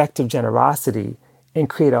of collective generosity and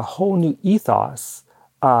create a whole new ethos,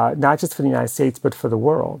 not just for the United States, but for the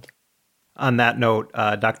world. On that note,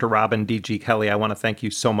 Dr. Robin D.G. Kelley, I want to thank you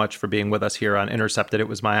so much for being with us here on Intercepted. It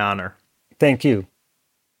was my honor. Thank you.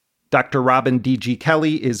 Dr. Robin D.G.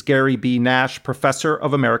 Kelley is Gary B. Nash Professor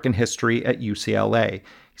of American History at UCLA.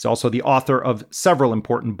 He's also the author of several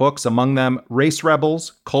important books, among them Race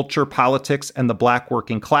Rebels, Culture, Politics, and the Black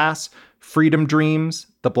Working Class, Freedom Dreams,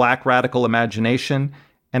 The Black Radical Imagination,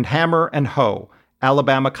 and Hammer and Hoe,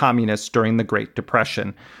 Alabama Communists During the Great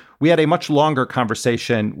Depression. We had a much longer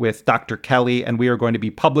conversation with Dr. Kelley, and we are going to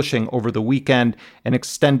be publishing over the weekend an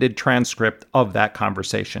extended transcript of that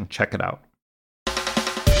conversation. Check it out.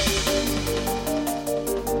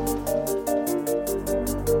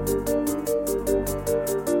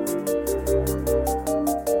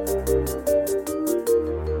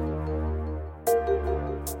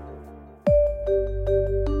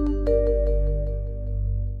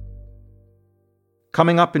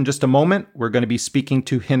 Coming up in just a moment, we're going to be speaking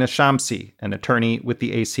to Hina Shamsi, an attorney with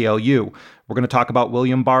the ACLU. We're going to talk about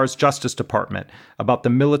William Barr's Justice Department, about the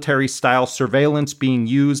military-style surveillance being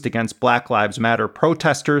used against Black Lives Matter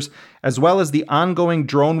protesters, as well as the ongoing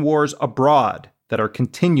drone wars abroad that are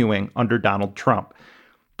continuing under Donald Trump.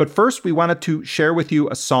 But first, we wanted to share with you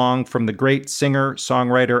a song from the great singer,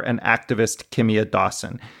 songwriter, and activist Kimya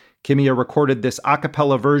Dawson. Kimya recorded this a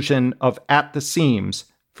cappella version of At the Seams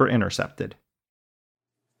for Intercepted.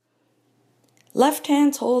 Left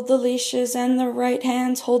hands hold the leashes and the right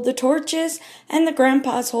hands hold the torches, and the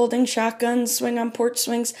grandpas holding shotguns swing on porch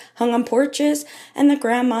swings hung on porches, and the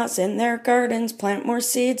grandmas in their gardens plant more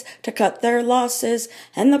seeds to cut their losses,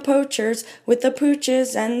 and the poachers with the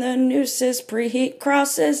pooches and the nooses preheat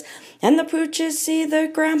crosses, and the pooches see the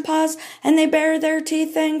grandpas and they bare their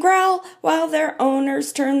teeth and growl, while their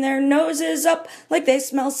owners turn their noses up like they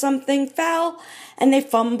smell something foul. And they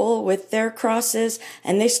fumble with their crosses,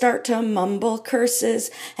 and they start to mumble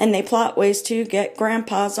curses, and they plot ways to get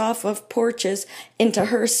grandpas off of porches into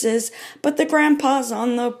hearses. But the grandpas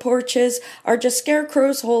on the porches are just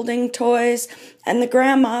scarecrows holding toys, and the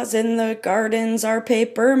grandmas in the gardens are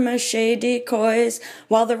paper mache decoys,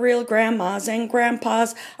 while the real grandmas and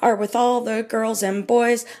grandpas are with all the girls and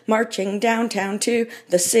boys marching downtown to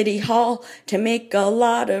the city hall to make a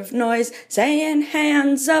lot of noise, saying,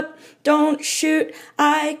 "Hands up, don't shoot,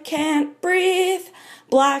 I can't breathe.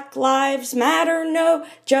 Black lives matter, no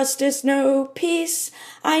justice, no peace.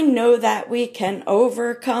 I know that we can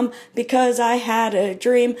overcome because I had a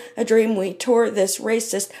dream we tore this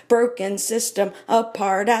racist, broken system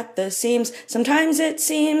apart at the seams. Sometimes it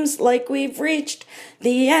seems like we've reached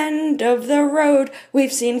the end of the road.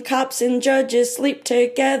 We've seen cops and judges sleep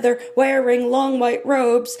together wearing long white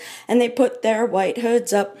robes, and they put their white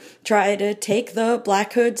hoods up, try to take the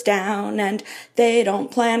black hoods down, and they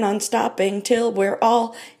don't plan on stopping till we're all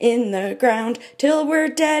in the ground, till we're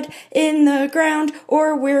dead in the ground,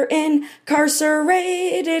 or we're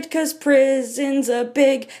incarcerated, 'cause prison's a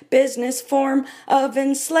big business form of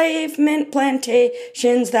enslavement,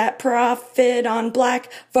 plantations that profit on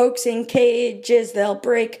black folks in cages. They'll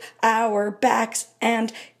break our backs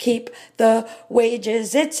and keep the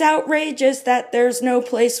wages. It's outrageous that there's no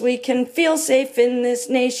place we can feel safe in this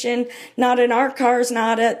nation. Not in our cars,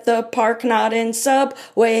 not at the park, not in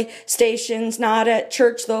subway stations, not at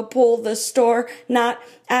church, the pool, the store, not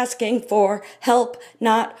asking for help,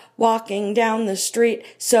 not walking down the street.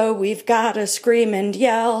 So we've gotta scream and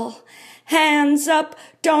yell, "Hands up,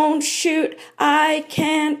 don't shoot, I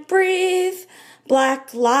can't breathe.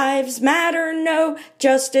 Black lives matter, no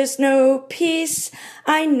justice, no peace.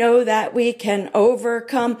 I know that we can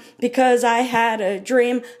overcome because I had a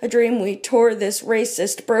dream we tore this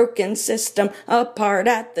racist, broken system apart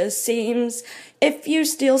at the seams. If you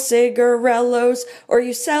steal cigarellos, or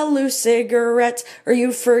you sell loose cigarettes, or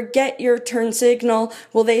you forget your turn signal,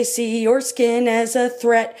 will they see your skin as a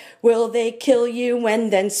threat? Will they kill you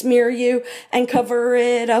and then smear you and cover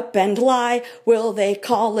it up and lie? Will they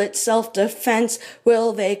call it self-defense?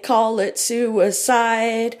 Will they call it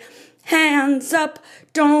suicide? Hands up,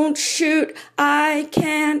 don't shoot, I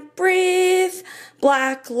can't breathe.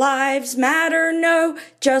 Black lives matter, no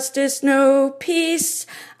justice, no peace.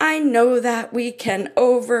 I know that we can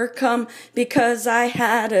overcome because I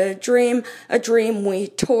had a dream we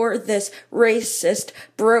tore this racist,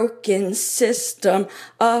 broken system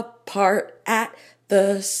apart at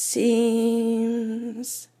the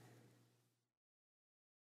seams."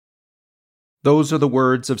 Those are the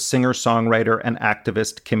words of singer-songwriter and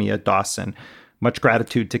activist Kimya Dawson. Much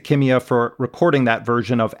gratitude to Kimya for recording that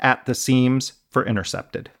version of At the Seams for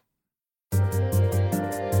Intercepted.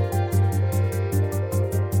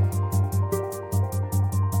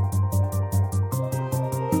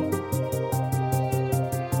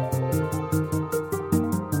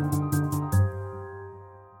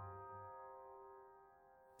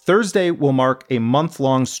 Thursday will mark a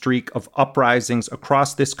month-long streak of uprisings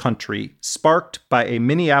across this country, sparked by a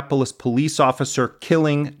Minneapolis police officer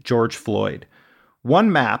killing George Floyd.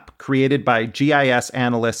 One map, created by GIS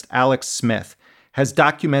analyst Alex Smith, has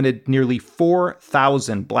documented nearly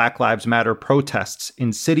 4,000 Black Lives Matter protests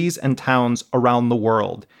in cities and towns around the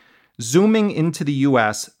world. Zooming into the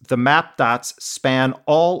U.S., the map dots span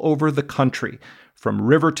all over the country, from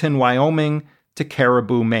Riverton, Wyoming, to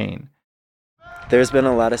Caribou, Maine. There's been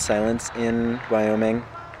a lot of silence in Wyoming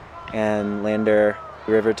and Lander,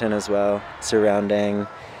 Riverton as well, surrounding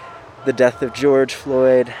the death of George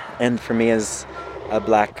Floyd. And for me as a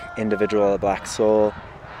Black individual, a Black soul,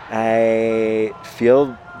 I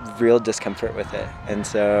feel real discomfort with it. And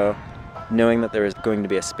so knowing that there was going to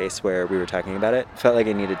be a space where we were talking about it, felt like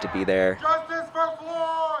I needed to be there. Justice for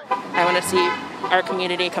Floyd! I want to see our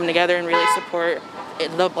community come together and really support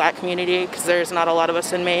the Black community, because there's not a lot of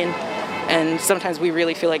us in Maine. And sometimes we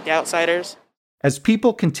really feel like the outsiders. As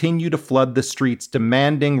people continue to flood the streets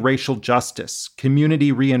demanding racial justice,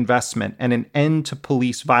 community reinvestment, and an end to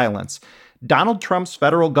police violence, Donald Trump's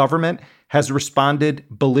federal government has responded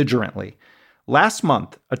belligerently. Last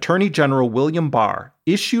month, Attorney General William Barr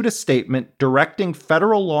issued a statement directing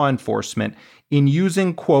federal law enforcement in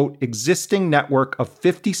using, quote, existing network of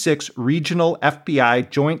 56 regional FBI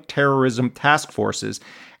joint terrorism task forces,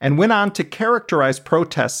 and went on to characterize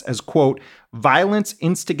protests as, quote, violence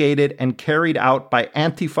instigated and carried out by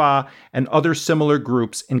Antifa and other similar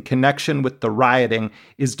groups in connection with the rioting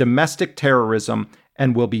is domestic terrorism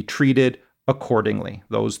and will be treated accordingly.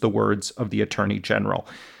 Those the words of the Attorney General.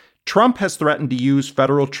 Trump has threatened to use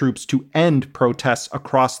federal troops to end protests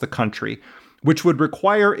across the country, which would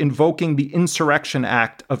require invoking the Insurrection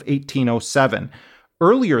Act of 1807.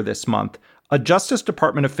 Earlier this month, a Justice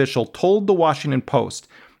Department official told the Washington Post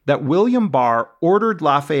that William Barr ordered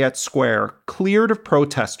Lafayette Square cleared of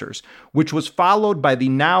protesters, which was followed by the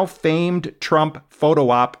now famed Trump photo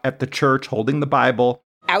op at the church holding the Bible.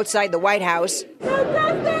 Outside the White House,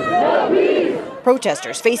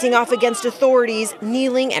 protesters facing off against authorities,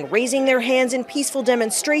 kneeling and raising their hands in peaceful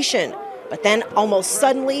demonstration. But then, almost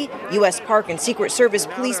suddenly, U.S. Park and Secret Service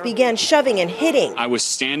police began shoving and hitting. I was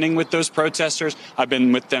standing with those protesters. I've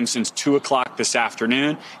been with them since 2 o'clock this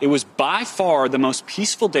afternoon. It was by far the most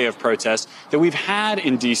peaceful day of protest that we've had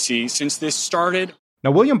in D.C. since this started.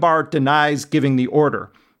 Now, William Barr denies giving the order,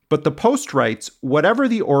 but the Post writes, whatever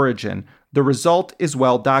the origin, the result is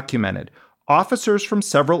well documented. Officers from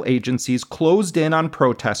several agencies closed in on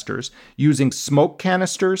protesters using smoke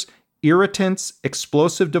canisters, irritants,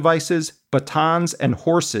 explosive devices, batons, and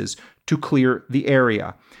horses to clear the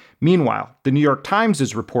area. Meanwhile, the New York Times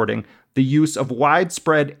is reporting the use of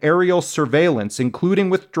widespread aerial surveillance, including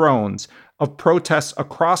with drones, of protests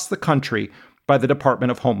across the country by the Department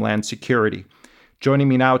of Homeland Security. Joining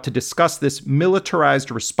me now to discuss this militarized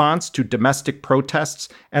response to domestic protests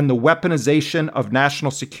and the weaponization of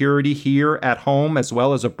national security here at home as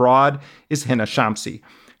well as abroad is Hina Shamsi.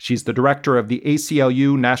 She's the director of the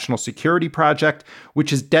ACLU National Security Project,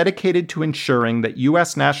 which is dedicated to ensuring that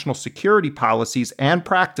U.S. national security policies and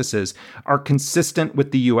practices are consistent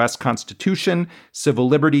with the U.S. Constitution, civil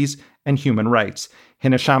liberties, and human rights.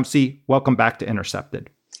 Hina Shamsi, welcome back to Intercepted.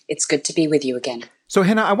 It's good to be with you again. So,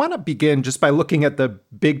 Hina, I want to begin just by looking at the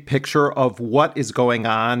big picture of what is going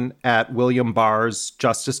on at William Barr's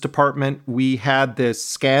Justice Department. We had this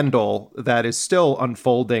scandal that is still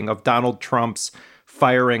unfolding of Donald Trump's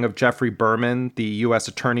firing of Jeffrey Berman, the U.S.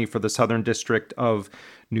 Attorney for the Southern District of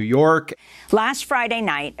New York. Last Friday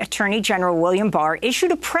night, Attorney General William Barr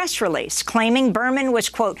issued a press release claiming Berman was,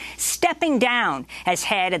 quote, stepping down as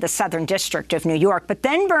head of the Southern District of New York. But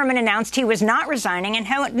then Berman announced he was not resigning and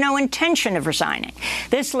had no intention of resigning.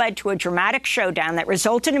 This led to a dramatic showdown that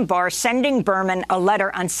resulted in Barr sending Berman a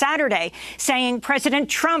letter on Saturday saying President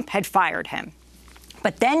Trump had fired him.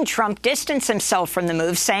 But then Trump distanced himself from the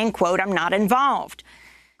move, saying, quote, I'm not involved.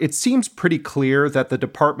 It seems pretty clear that the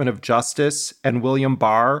Department of Justice and William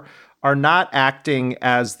Barr are not acting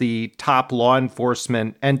as the top law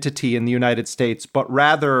enforcement entity in the United States, but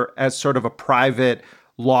rather as sort of a private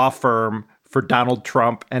law firm for Donald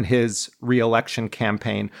Trump and his re-election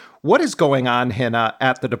campaign. What is going on, Hina,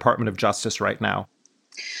 at the Department of Justice right now?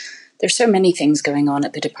 There's so many things going on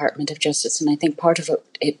at the Department of Justice, and I think part of what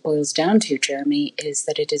it boils down to, Jeremy, is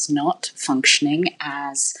that it is not functioning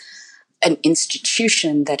as an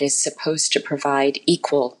institution that is supposed to provide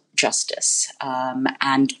equal justice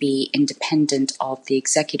and be independent of the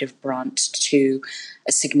executive branch to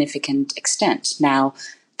a significant extent. Now,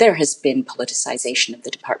 there has been politicization of the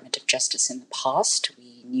Department of Justice in the past.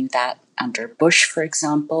 We knew that under Bush, for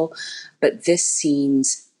example, but this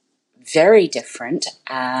seems very different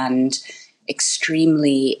and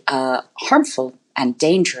extremely harmful and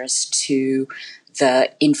dangerous to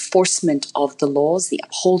the enforcement of the laws, the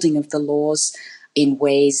upholding of the laws in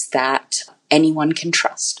ways that anyone can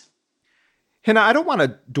trust. Hina, I don't want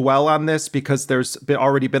to dwell on this because there's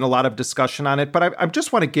already been a lot of discussion on it, but I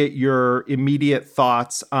just want to get your immediate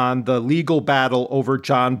thoughts on the legal battle over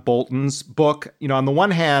John Bolton's book. You know, on the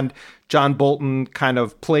one hand, John Bolton kind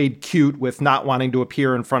of played cute with not wanting to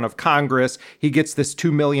appear in front of Congress. He gets this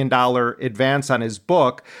 $2 million advance on his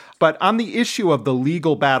book. But on the issue of the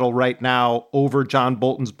legal battle right now over John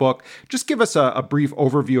Bolton's book, just give us a brief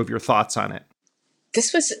overview of your thoughts on it.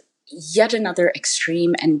 This was yet another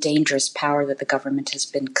extreme and dangerous power that the government has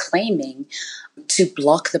been claiming to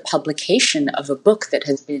block the publication of a book that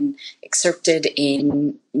has been excerpted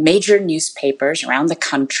in major newspapers around the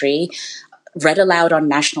country, read aloud on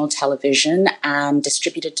national television, and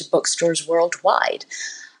distributed to bookstores worldwide.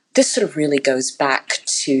 This sort of really goes back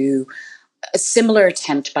to a similar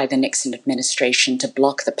attempt by the Nixon administration to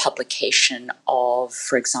block the publication of,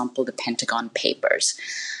 for example, the Pentagon Papers.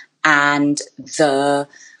 And the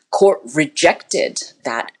court rejected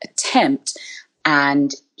that attempt.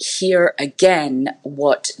 And here again,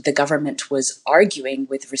 what the government was arguing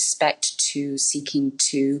with respect to seeking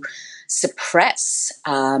to suppress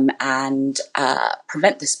and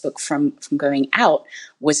prevent this book from going out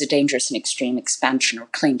was a dangerous and extreme expansion or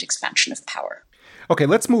claimed expansion of power. Okay,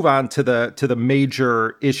 let's move on to the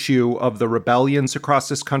major issue of the rebellions across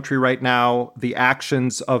this country right now, the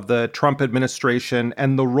actions of the Trump administration,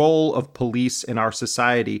 and the role of police in our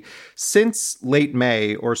society. Since late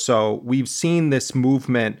May or so, we've seen this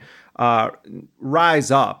movement rise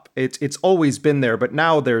up. It's always been there, but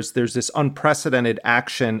now there's this unprecedented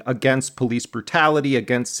action against police brutality,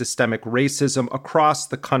 against systemic racism across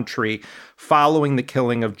the country following the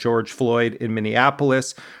killing of George Floyd in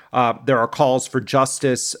Minneapolis. There are calls for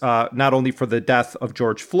justice, not only for the death of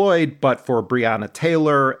George Floyd, but for Breonna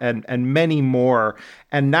Taylor and many more.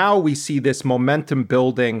 And now we see this momentum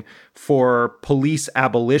building for police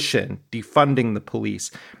abolition, defunding the police.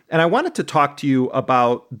 And I wanted to talk to you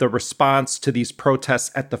about the response to these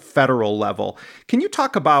protests at the federal level. Can you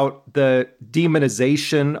talk about the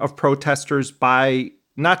demonization of protesters by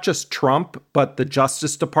not just Trump, but the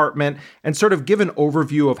Justice Department, and sort of give an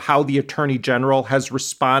overview of how the Attorney General has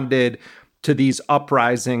responded to these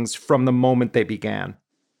uprisings from the moment they began?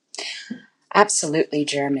 Absolutely,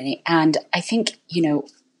 Jeremy. And I think,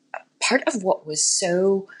 part of what was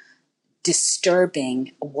so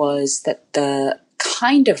disturbing was that the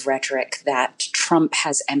kind of rhetoric that Trump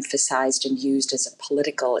has emphasized and used as a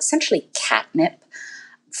political, essentially catnip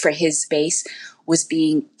for his base, was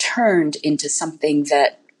being turned into something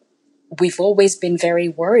that we've always been very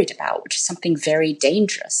worried about, which is something very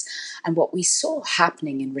dangerous. And what we saw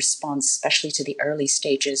happening in response, especially to the early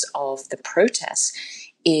stages of the protests,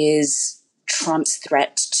 is Trump's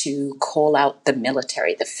threat to call out the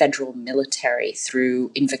military, the federal military,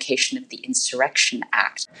 through invocation of the Insurrection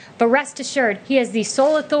Act. But rest assured, he has the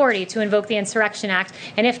sole authority to invoke the Insurrection Act,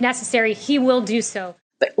 and if necessary, he will do so.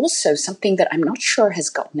 But also something that I'm not sure has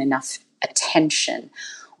gotten enough attention,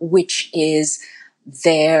 which is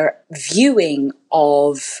their viewing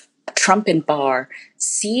of Trump and Barr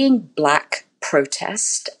seeing Black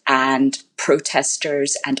protest and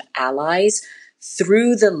protesters and allies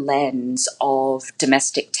through the lens of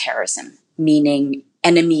domestic terrorism, meaning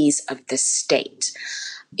enemies of the state.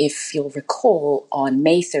 If you'll recall, on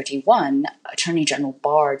May 31, Attorney General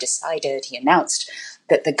Barr he announced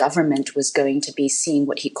that the government was going to be seeing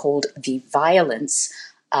what he called the violence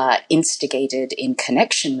instigated in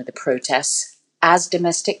connection with the protests as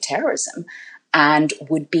domestic terrorism, and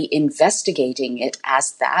would be investigating it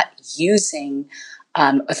as that, using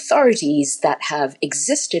authorities that have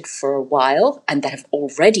existed for a while and that have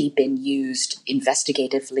already been used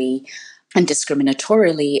investigatively and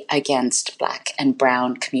discriminatorily against Black and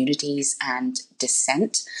Brown communities and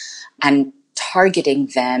dissent, and targeting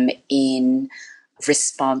them in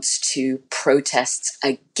response to protests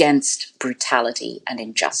against brutality and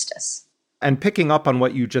injustice. And picking up on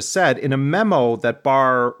what you just said, in a memo that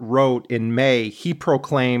Barr wrote in May, he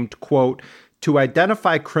proclaimed, quote, "To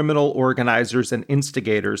identify criminal organizers and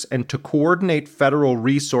instigators and to coordinate federal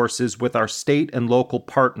resources with our state and local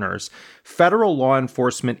partners, federal law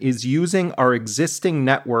enforcement is using our existing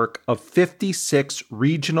network of 56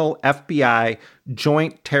 regional FBI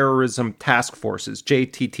Joint Terrorism Task Forces,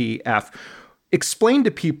 JTTF. Explain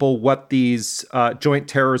to people what these Joint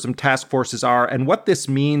Terrorism Task Forces are and what this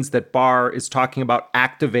means that Barr is talking about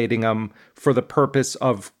activating them for the purpose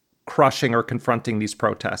of crushing or confronting these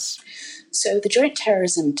protests." So the Joint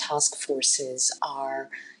Terrorism Task Forces are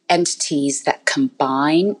entities that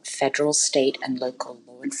combine federal, state, and local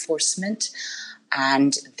law enforcement,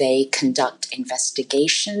 and they conduct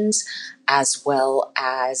investigations as well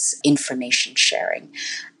as information sharing.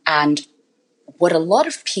 And what a lot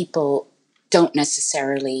of people don't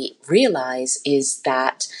necessarily realize is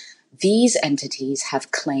that these entities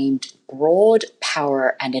have claimed broad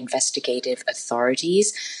power and investigative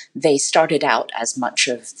authorities. They started out as much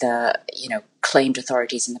of the, claimed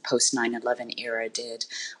authorities in the post 9/11 era did,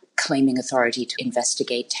 claiming authority to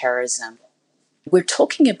investigate terrorism. We're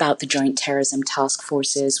talking about the Joint Terrorism Task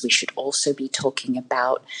Forces. We should also be talking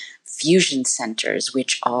about fusion centers,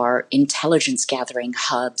 which are intelligence gathering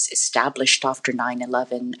hubs established after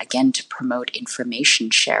 9/11, again, to promote information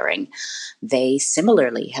sharing. They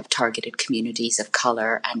similarly have targeted communities of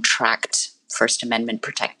color and tracked First Amendment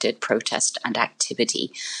protected protest and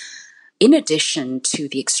activity. In addition to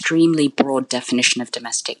the extremely broad definition of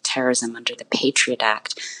domestic terrorism under the Patriot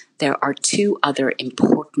Act, there are two other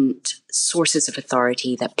important sources of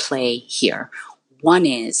authority that play here. One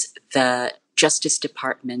is the Justice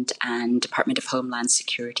Department and Department of Homeland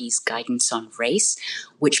Security's guidance on race,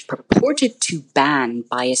 which purported to ban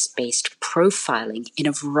bias-based profiling in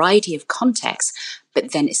a variety of contexts,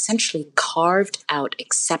 but then essentially carved out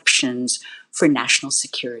exceptions for national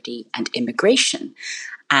security and immigration.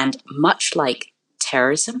 And much like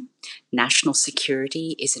terrorism, national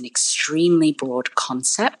security is an extremely broad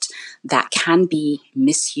concept that can be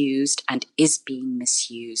misused and is being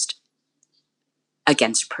misused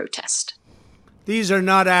against protest. These are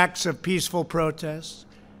not acts of peaceful protest.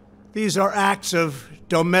 These are acts of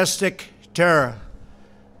domestic terror.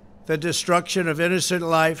 The destruction of innocent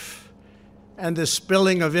life and the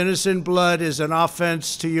spilling of innocent blood is an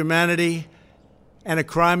offense to humanity and a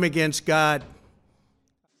crime against God.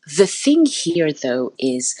 The thing here, though,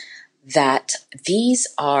 is that these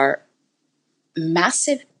are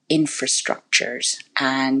massive infrastructures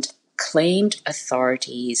and claimed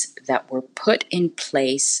authorities that were put in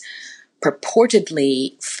place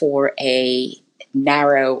purportedly for a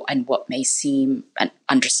narrow and what may seem an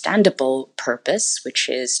understandable purpose, which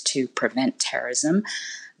is to prevent terrorism,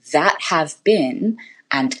 that have been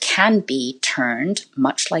and can be turned,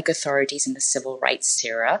 much like authorities in the civil rights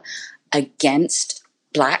era, against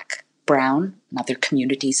Black, brown, and other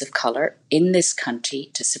communities of color in this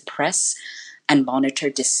country to suppress and monitor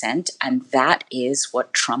dissent. And that is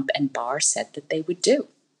what Trump and Barr said that they would do.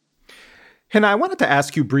 Hina, I wanted to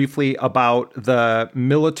ask you briefly about the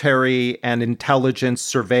military and intelligence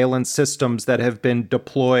surveillance systems that have been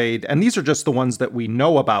deployed. And these are just the ones that we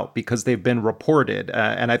know about because they've been reported.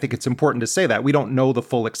 And I think it's important to say that. We don't know the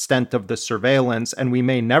full extent of the surveillance, and we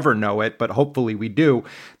may never know it, but hopefully we do.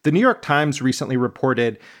 The New York Times recently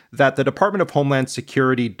reported that the Department of Homeland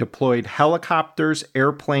Security deployed helicopters,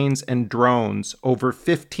 airplanes, and drones over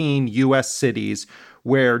 15 U.S. cities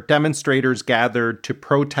where demonstrators gathered to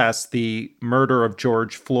protest the murder of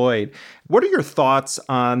George Floyd. What are your thoughts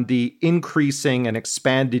on the increasing and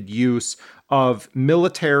expanded use of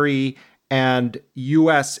military and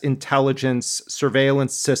U.S. intelligence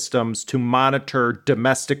surveillance systems to monitor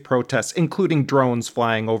domestic protests, including drones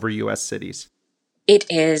flying over U.S. cities? It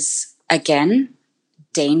is, again,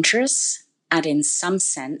 dangerous, and in some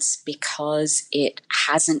sense, because it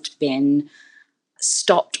hasn't been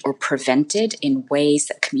stopped or prevented in ways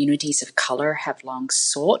that communities of color have long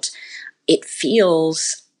sought, it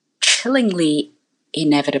feels chillingly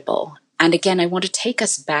inevitable. And again, I want to take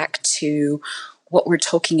us back to what we're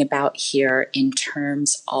talking about here in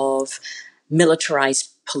terms of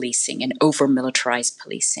militarized policing and over-militarized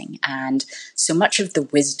policing. And so much of the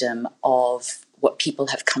wisdom of what people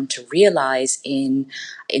have come to realize in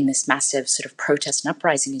this massive sort of protest and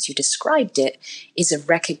uprising, as you described it, is a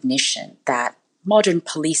recognition that modern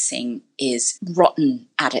policing is rotten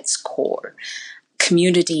at its core.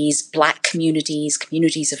 Communities, Black communities,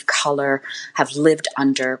 communities of color have lived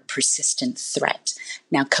under persistent threat.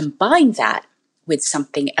 Now combine that with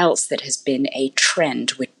something else that has been a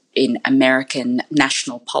trend in American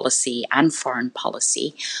national policy and foreign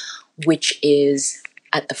policy, which is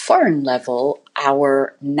at the foreign level,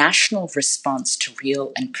 our national response to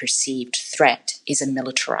real and perceived threat is a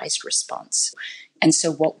militarized response. And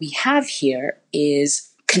so what we have here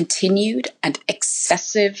is continued and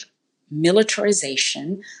excessive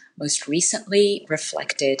militarization, most recently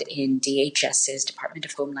reflected in DHS's, Department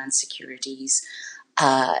of Homeland Security's,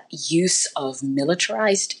 use of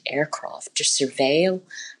militarized aircraft to surveil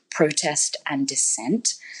protest and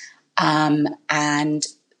dissent. And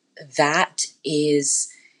that is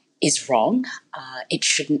is wrong. It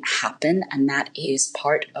shouldn't happen. And that is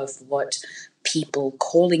part of what people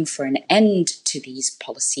calling for an end to these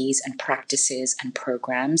policies and practices and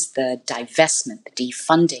programs, the divestment, the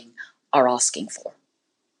defunding, are asking for.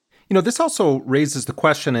 This also raises the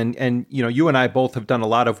question, and you and I both have done a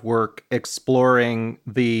lot of work exploring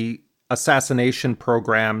the assassination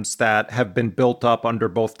programs that have been built up under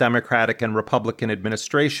both Democratic and Republican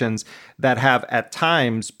administrations that have at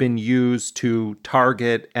times been used to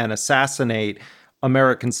target and assassinate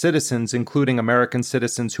American citizens, including American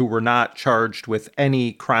citizens who were not charged with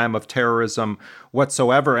any crime of terrorism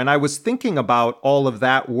whatsoever. And I was thinking about all of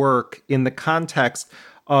that work in the context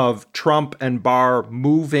of Trump and Barr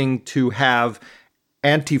moving to have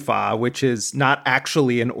Antifa, which is not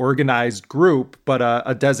actually an organized group, but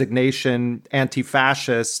a designation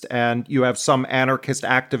anti-fascist. And you have some anarchist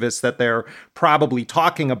activists that they're probably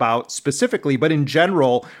talking about specifically, but in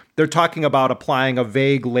general, they're talking about applying a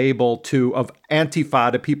vague label of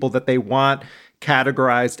Antifa to people that they want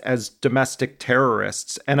categorized as domestic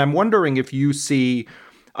terrorists. And I'm wondering if you see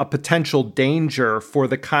a potential danger for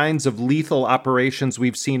the kinds of lethal operations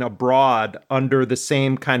we've seen abroad under the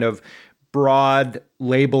same kind of broad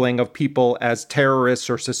labeling of people as terrorists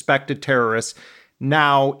or suspected terrorists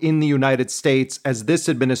now in the United States as this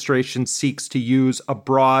administration seeks to use a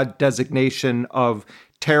broad designation of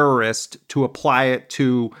terrorist to apply it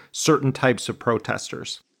to certain types of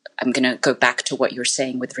protesters. I'm going to go back to what you're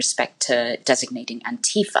saying with respect to designating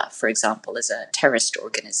Antifa, for example, as a terrorist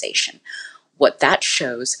organization. What that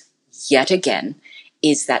shows, yet again,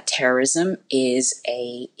 is that terrorism is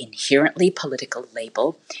an inherently political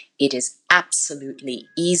label. It is absolutely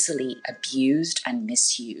easily abused and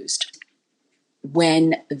misused.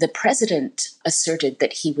 When the president asserted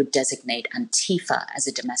that he would designate Antifa as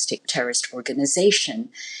a domestic terrorist organization,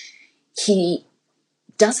 he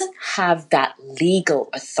doesn't have that legal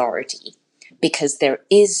authority because there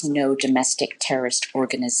is no domestic terrorist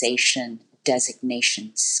organization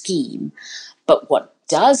designation scheme. But what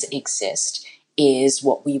does exist is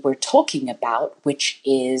what we were talking about, which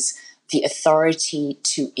is the authority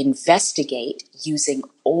to investigate using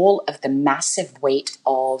all of the massive weight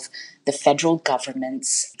of the federal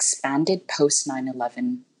government's expanded post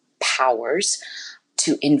 9/11 powers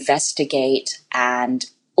to investigate and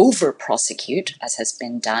over-prosecute, as has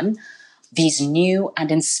been done, these new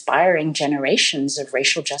and inspiring generations of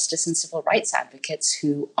racial justice and civil rights advocates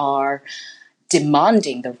who are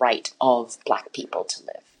demanding the right of Black people to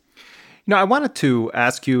live. I wanted to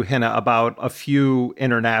ask you, Hina, about a few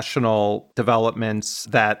international developments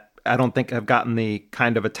that I don't think have gotten the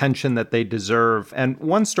kind of attention that they deserve. And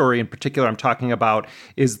one story in particular I'm talking about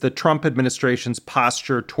is the Trump administration's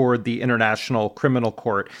posture toward the International Criminal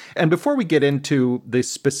Court. And before we get into the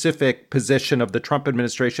specific position of the Trump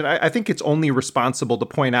administration, I think it's only responsible to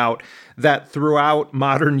point out that throughout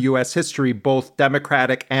modern U.S. history, both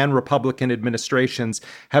Democratic and Republican administrations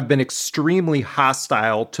have been extremely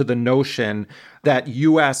hostile to the notion that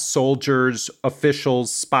U.S. soldiers,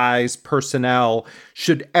 officials, spies, personnel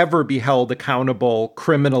should ever be held accountable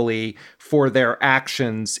criminally for their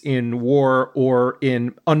actions in war or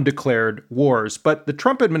in undeclared wars. But the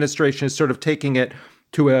Trump administration is sort of taking it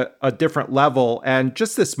to a different level. And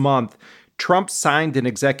just this month, Trump signed an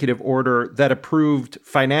executive order that approved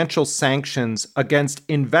financial sanctions against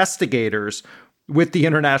investigators with the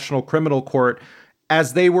International Criminal Court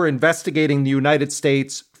as they were investigating the United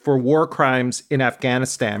States for war crimes in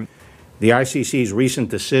Afghanistan. The ICC's recent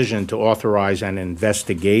decision to authorize an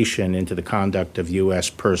investigation into the conduct of U.S.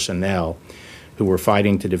 personnel who were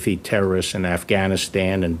fighting to defeat terrorists in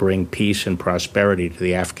Afghanistan and bring peace and prosperity to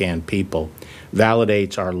the Afghan people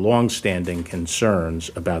validates our longstanding concerns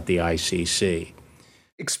about the ICC.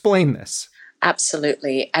 Explain this.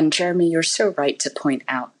 Absolutely. And Jeremy, you're so right to point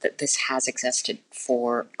out that this has existed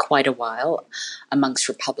for quite a while amongst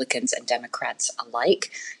Republicans and Democrats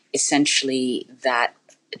alike. Essentially, that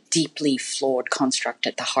deeply flawed construct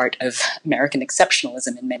at the heart of American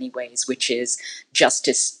exceptionalism in many ways, which is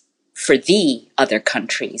justice for the other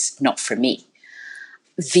countries, not for me.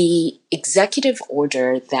 The executive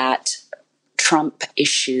order that Trump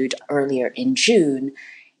issued earlier in June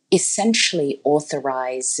essentially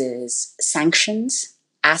authorizes sanctions,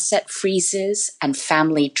 asset freezes, and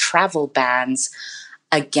family travel bans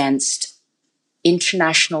against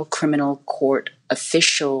International Criminal Court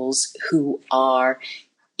officials who are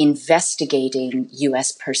investigating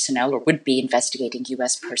U.S. personnel or would be investigating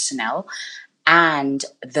U.S. personnel and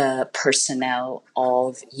the personnel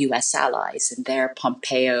of U.S. allies. And there,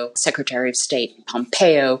 Secretary of State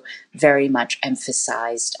Pompeo very much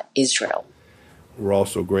emphasized Israel. We're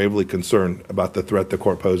also gravely concerned about the threat the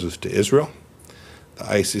court poses to Israel, The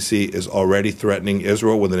ICC is already threatening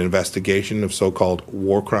Israel with an investigation of so-called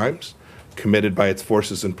war crimes committed by its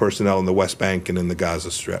forces and personnel in the West Bank and in the Gaza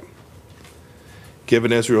Strip.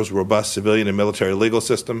 Given Israel's robust civilian and military legal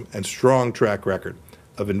system and strong track record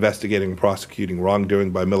of investigating and prosecuting wrongdoing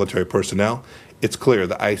by military personnel, it's clear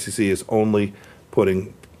the ICC is only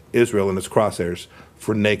putting Israel in its crosshairs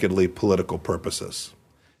for nakedly political purposes.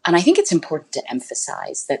 And I think it's important to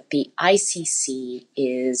emphasize that the ICC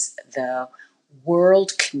is the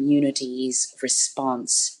world community's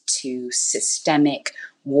response to systemic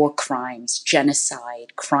war crimes,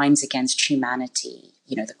 genocide, crimes against humanity,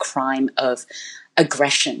 the crime of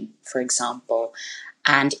aggression, for example.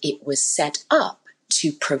 And it was set up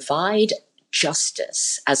to provide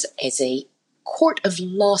justice as a court of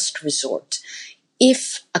last resort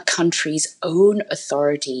if a country's own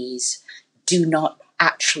authorities do not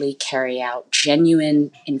actually carry out genuine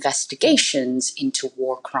investigations into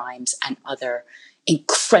war crimes and other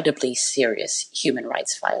incredibly serious human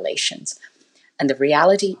rights violations. And the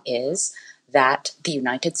reality is that the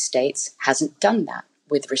United States hasn't done that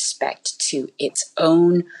with respect to its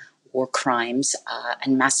own war crimes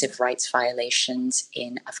and massive rights violations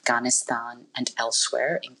in Afghanistan and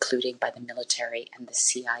elsewhere, including by the military and the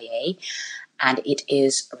CIA. And it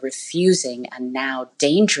is refusing and now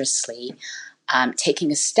dangerously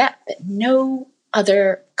taking a step that no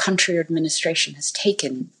other country or administration has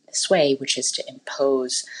taken this way, which is to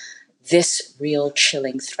impose this real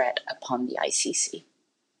chilling threat upon the ICC.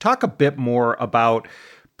 Talk a bit more about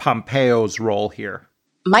Pompeo's role here.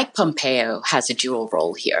 Mike Pompeo has a dual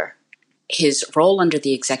role here. His role under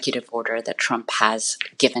the executive order that Trump has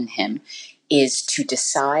given him is to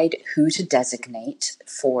decide who to designate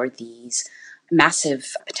for these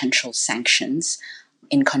massive potential sanctions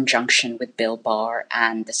in conjunction with Bill Barr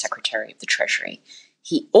and the Secretary of the Treasury.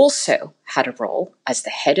 He also had a role as the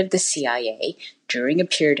head of the CIA during a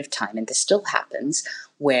period of time, and this still happens,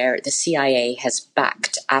 where the CIA has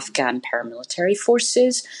backed Afghan paramilitary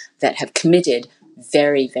forces that have committed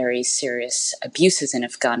very, very serious abuses in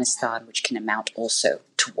Afghanistan, which can amount also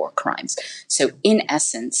to war crimes. So in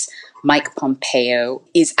essence, Mike Pompeo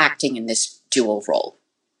is acting in this dual role.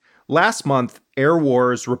 Last month, Air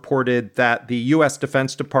Wars reported that the U.S.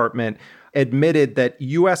 Defense Department admitted that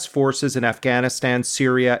U.S. forces in Afghanistan,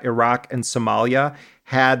 Syria, Iraq, and Somalia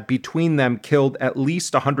had between them killed at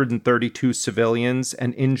least 132 civilians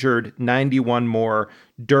and injured 91 more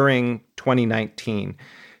during 2019.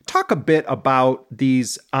 Talk a bit about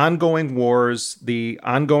these ongoing wars, the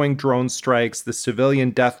ongoing drone strikes, the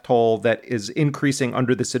civilian death toll that is increasing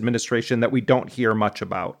under this administration that we don't hear much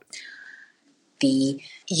about. The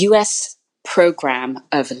U.S. program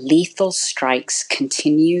of lethal strikes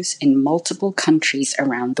continues in multiple countries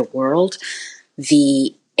around the world.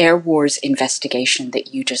 The Air Wars investigation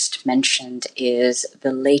that you just mentioned is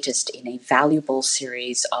the latest in a valuable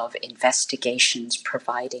series of investigations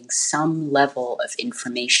providing some level of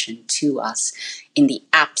information to us in the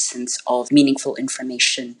absence of meaningful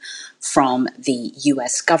information from the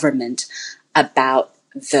U.S. government about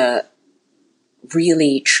the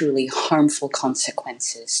really, truly harmful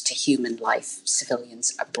consequences to human life,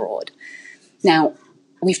 civilians abroad. Now,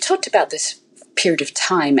 we've talked about this period of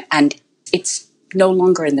time, and it's no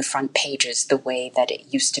longer in the front pages the way that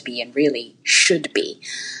it used to be and really should be.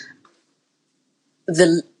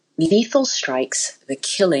 The lethal strikes, the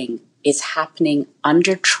killing, is happening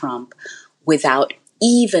under Trump without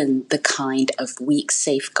even the kind of weak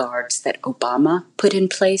safeguards that Obama put in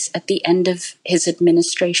place at the end of his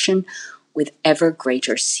administration, with ever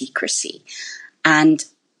greater secrecy. And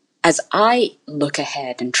as I look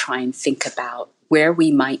ahead and try and think about where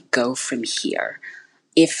we might go from here,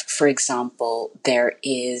 if, for example, there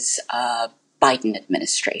is a Biden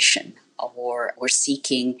administration, or we're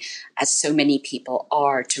seeking, as so many people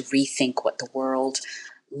are, to rethink what the world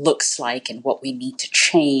looks like and what we need to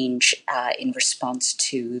change in response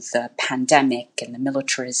to the pandemic and the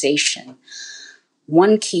militarization,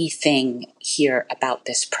 one key thing here about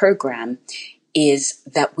this program is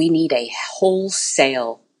that we need a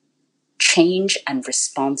wholesale change and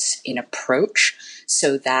response in approach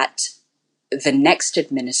so that the next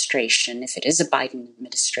administration, if it is a Biden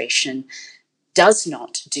administration, does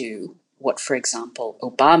not do what, for example,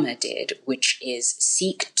 Obama did, which is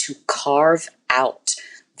seek to carve out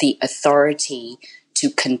the authority to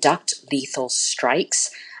conduct lethal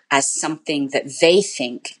strikes as something that they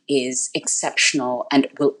think is exceptional and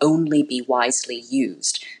will only be wisely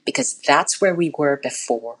used, because that's where we were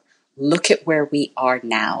before. Look at where we are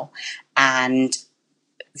now. And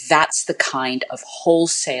that's the kind of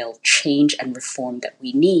wholesale change and reform that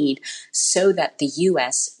we need so that the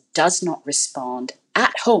U.S. does not respond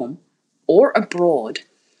at home or abroad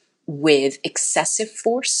with excessive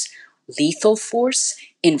force, lethal force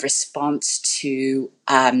in response to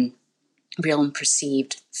real and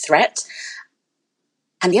perceived threat.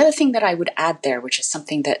 And the other thing that I would add there, which is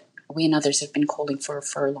something that we and others have been calling for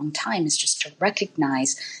a long time, is just to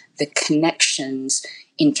recognize the connections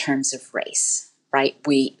in terms of race, right?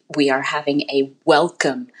 We are having a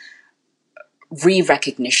welcome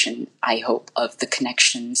re-recognition, I hope, of the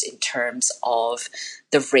connections in terms of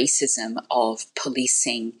the racism of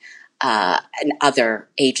policing and other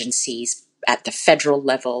agencies at the federal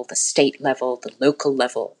level, the state level, the local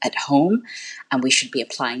level at home. And we should be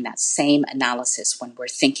applying that same analysis when we're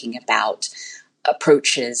thinking about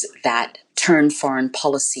approaches that turn foreign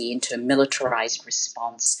policy into a militarized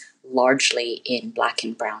response, largely in Black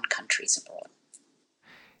and brown countries abroad.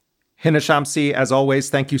 Hina Shamsi, as always,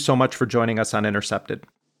 thank you so much for joining us on Intercepted.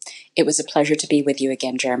 It was a pleasure to be with you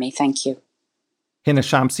again, Jeremy. Thank you. Hina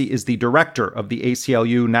Shamsi is the director of the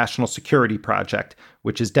ACLU National Security Project,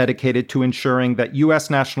 which is dedicated to ensuring that U.S.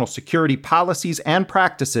 national security policies and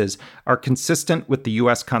practices are consistent with the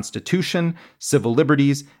U.S. Constitution, civil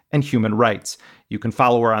liberties, and human rights. You can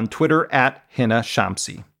follow her on Twitter at Hina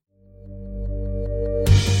Shamsi.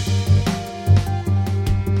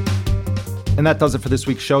 And that does it for this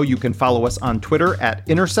week's show. You can follow us on Twitter at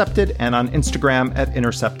Intercepted and on Instagram at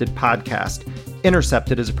Intercepted Podcast.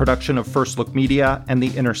 Intercepted is a production of First Look Media and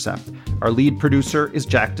The Intercept. Our lead producer is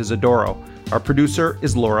Jack Dizadoro. Our producer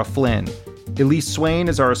is Laura Flynn. Elise Swain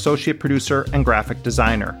is our associate producer and graphic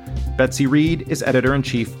designer. Betsy Reed is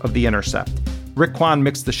editor-in-chief of The Intercept. Rick Kwan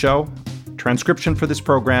mixed the show. Transcription for this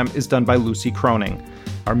program is done by Lucy Croning.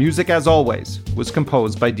 Our music, as always, was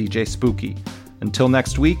composed by DJ Spooky. Until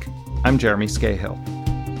next week, I'm Jeremy Scahill.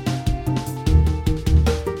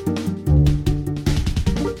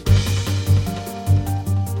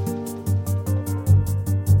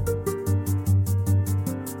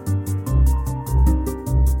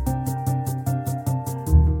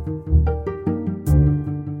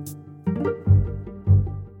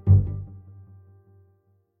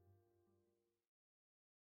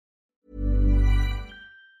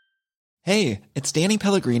 Hey, it's Danny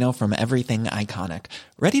Pellegrino from Everything Iconic.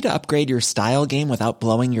 Ready to upgrade your style game without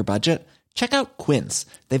blowing your budget? Check out Quince.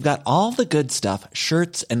 They've got all the good stuff,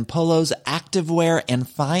 shirts and polos, activewear, and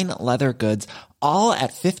fine leather goods, all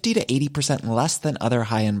at 50 to 80% less than other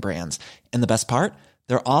high-end brands. And the best part?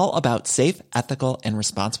 They're all about safe, ethical, and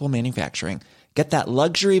responsible manufacturing. Get that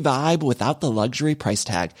luxury vibe without the luxury price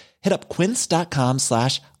tag. Hit up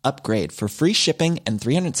quince.com/upgrade for free shipping and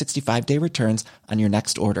 365-day returns on your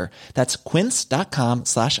next order. That's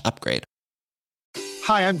quince.com/upgrade.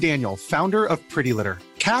 Hi, I'm Daniel, founder of Pretty Litter.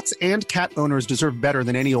 Cats and cat owners deserve better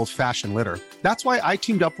than any old-fashioned litter. That's why I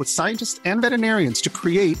teamed up with scientists and veterinarians to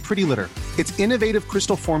create Pretty Litter. Its innovative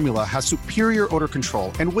crystal formula has superior odor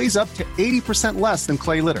control and weighs up to 80% less than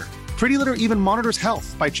clay litter. Pretty Litter even monitors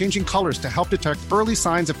health by changing colors to help detect early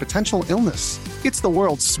signs of potential illness. It's the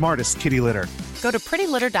world's smartest kitty litter. Go to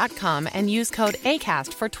prettylitter.com and use code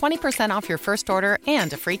ACAST for 20% off your first order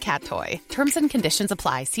and a free cat toy. Terms and conditions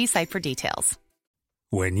apply. See site for details.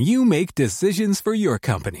 When you make decisions for your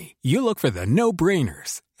company, you look for the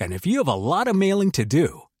no-brainers. And if you have a lot of mailing to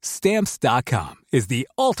do, Stamps.com is the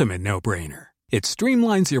ultimate no-brainer. It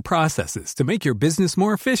streamlines your processes to make your business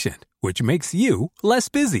more efficient, which makes you less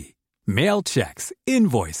busy. Mail checks,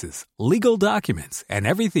 invoices, legal documents, and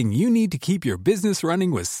everything you need to keep your business running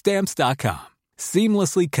with Stamps.com.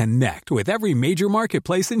 Seamlessly connect with every major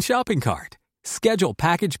marketplace and shopping cart. Schedule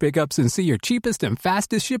package pickups and see your cheapest and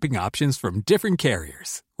fastest shipping options from different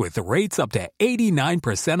carriers. With rates up to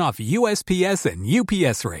 89% off USPS and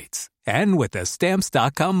UPS rates. And with the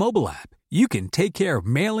Stamps.com mobile app, you can take care of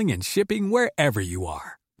mailing and shipping wherever you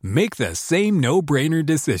are. Make the same no-brainer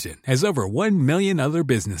decision as over 1 million other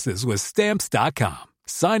businesses with Stamps.com.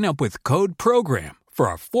 Sign up with code PROGRAM for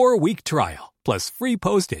a 4-week trial, plus free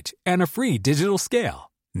postage and a free digital scale.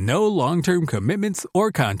 No long-term commitments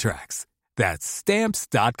or contracts. That's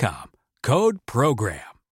Stamps.com. Code PROGRAM.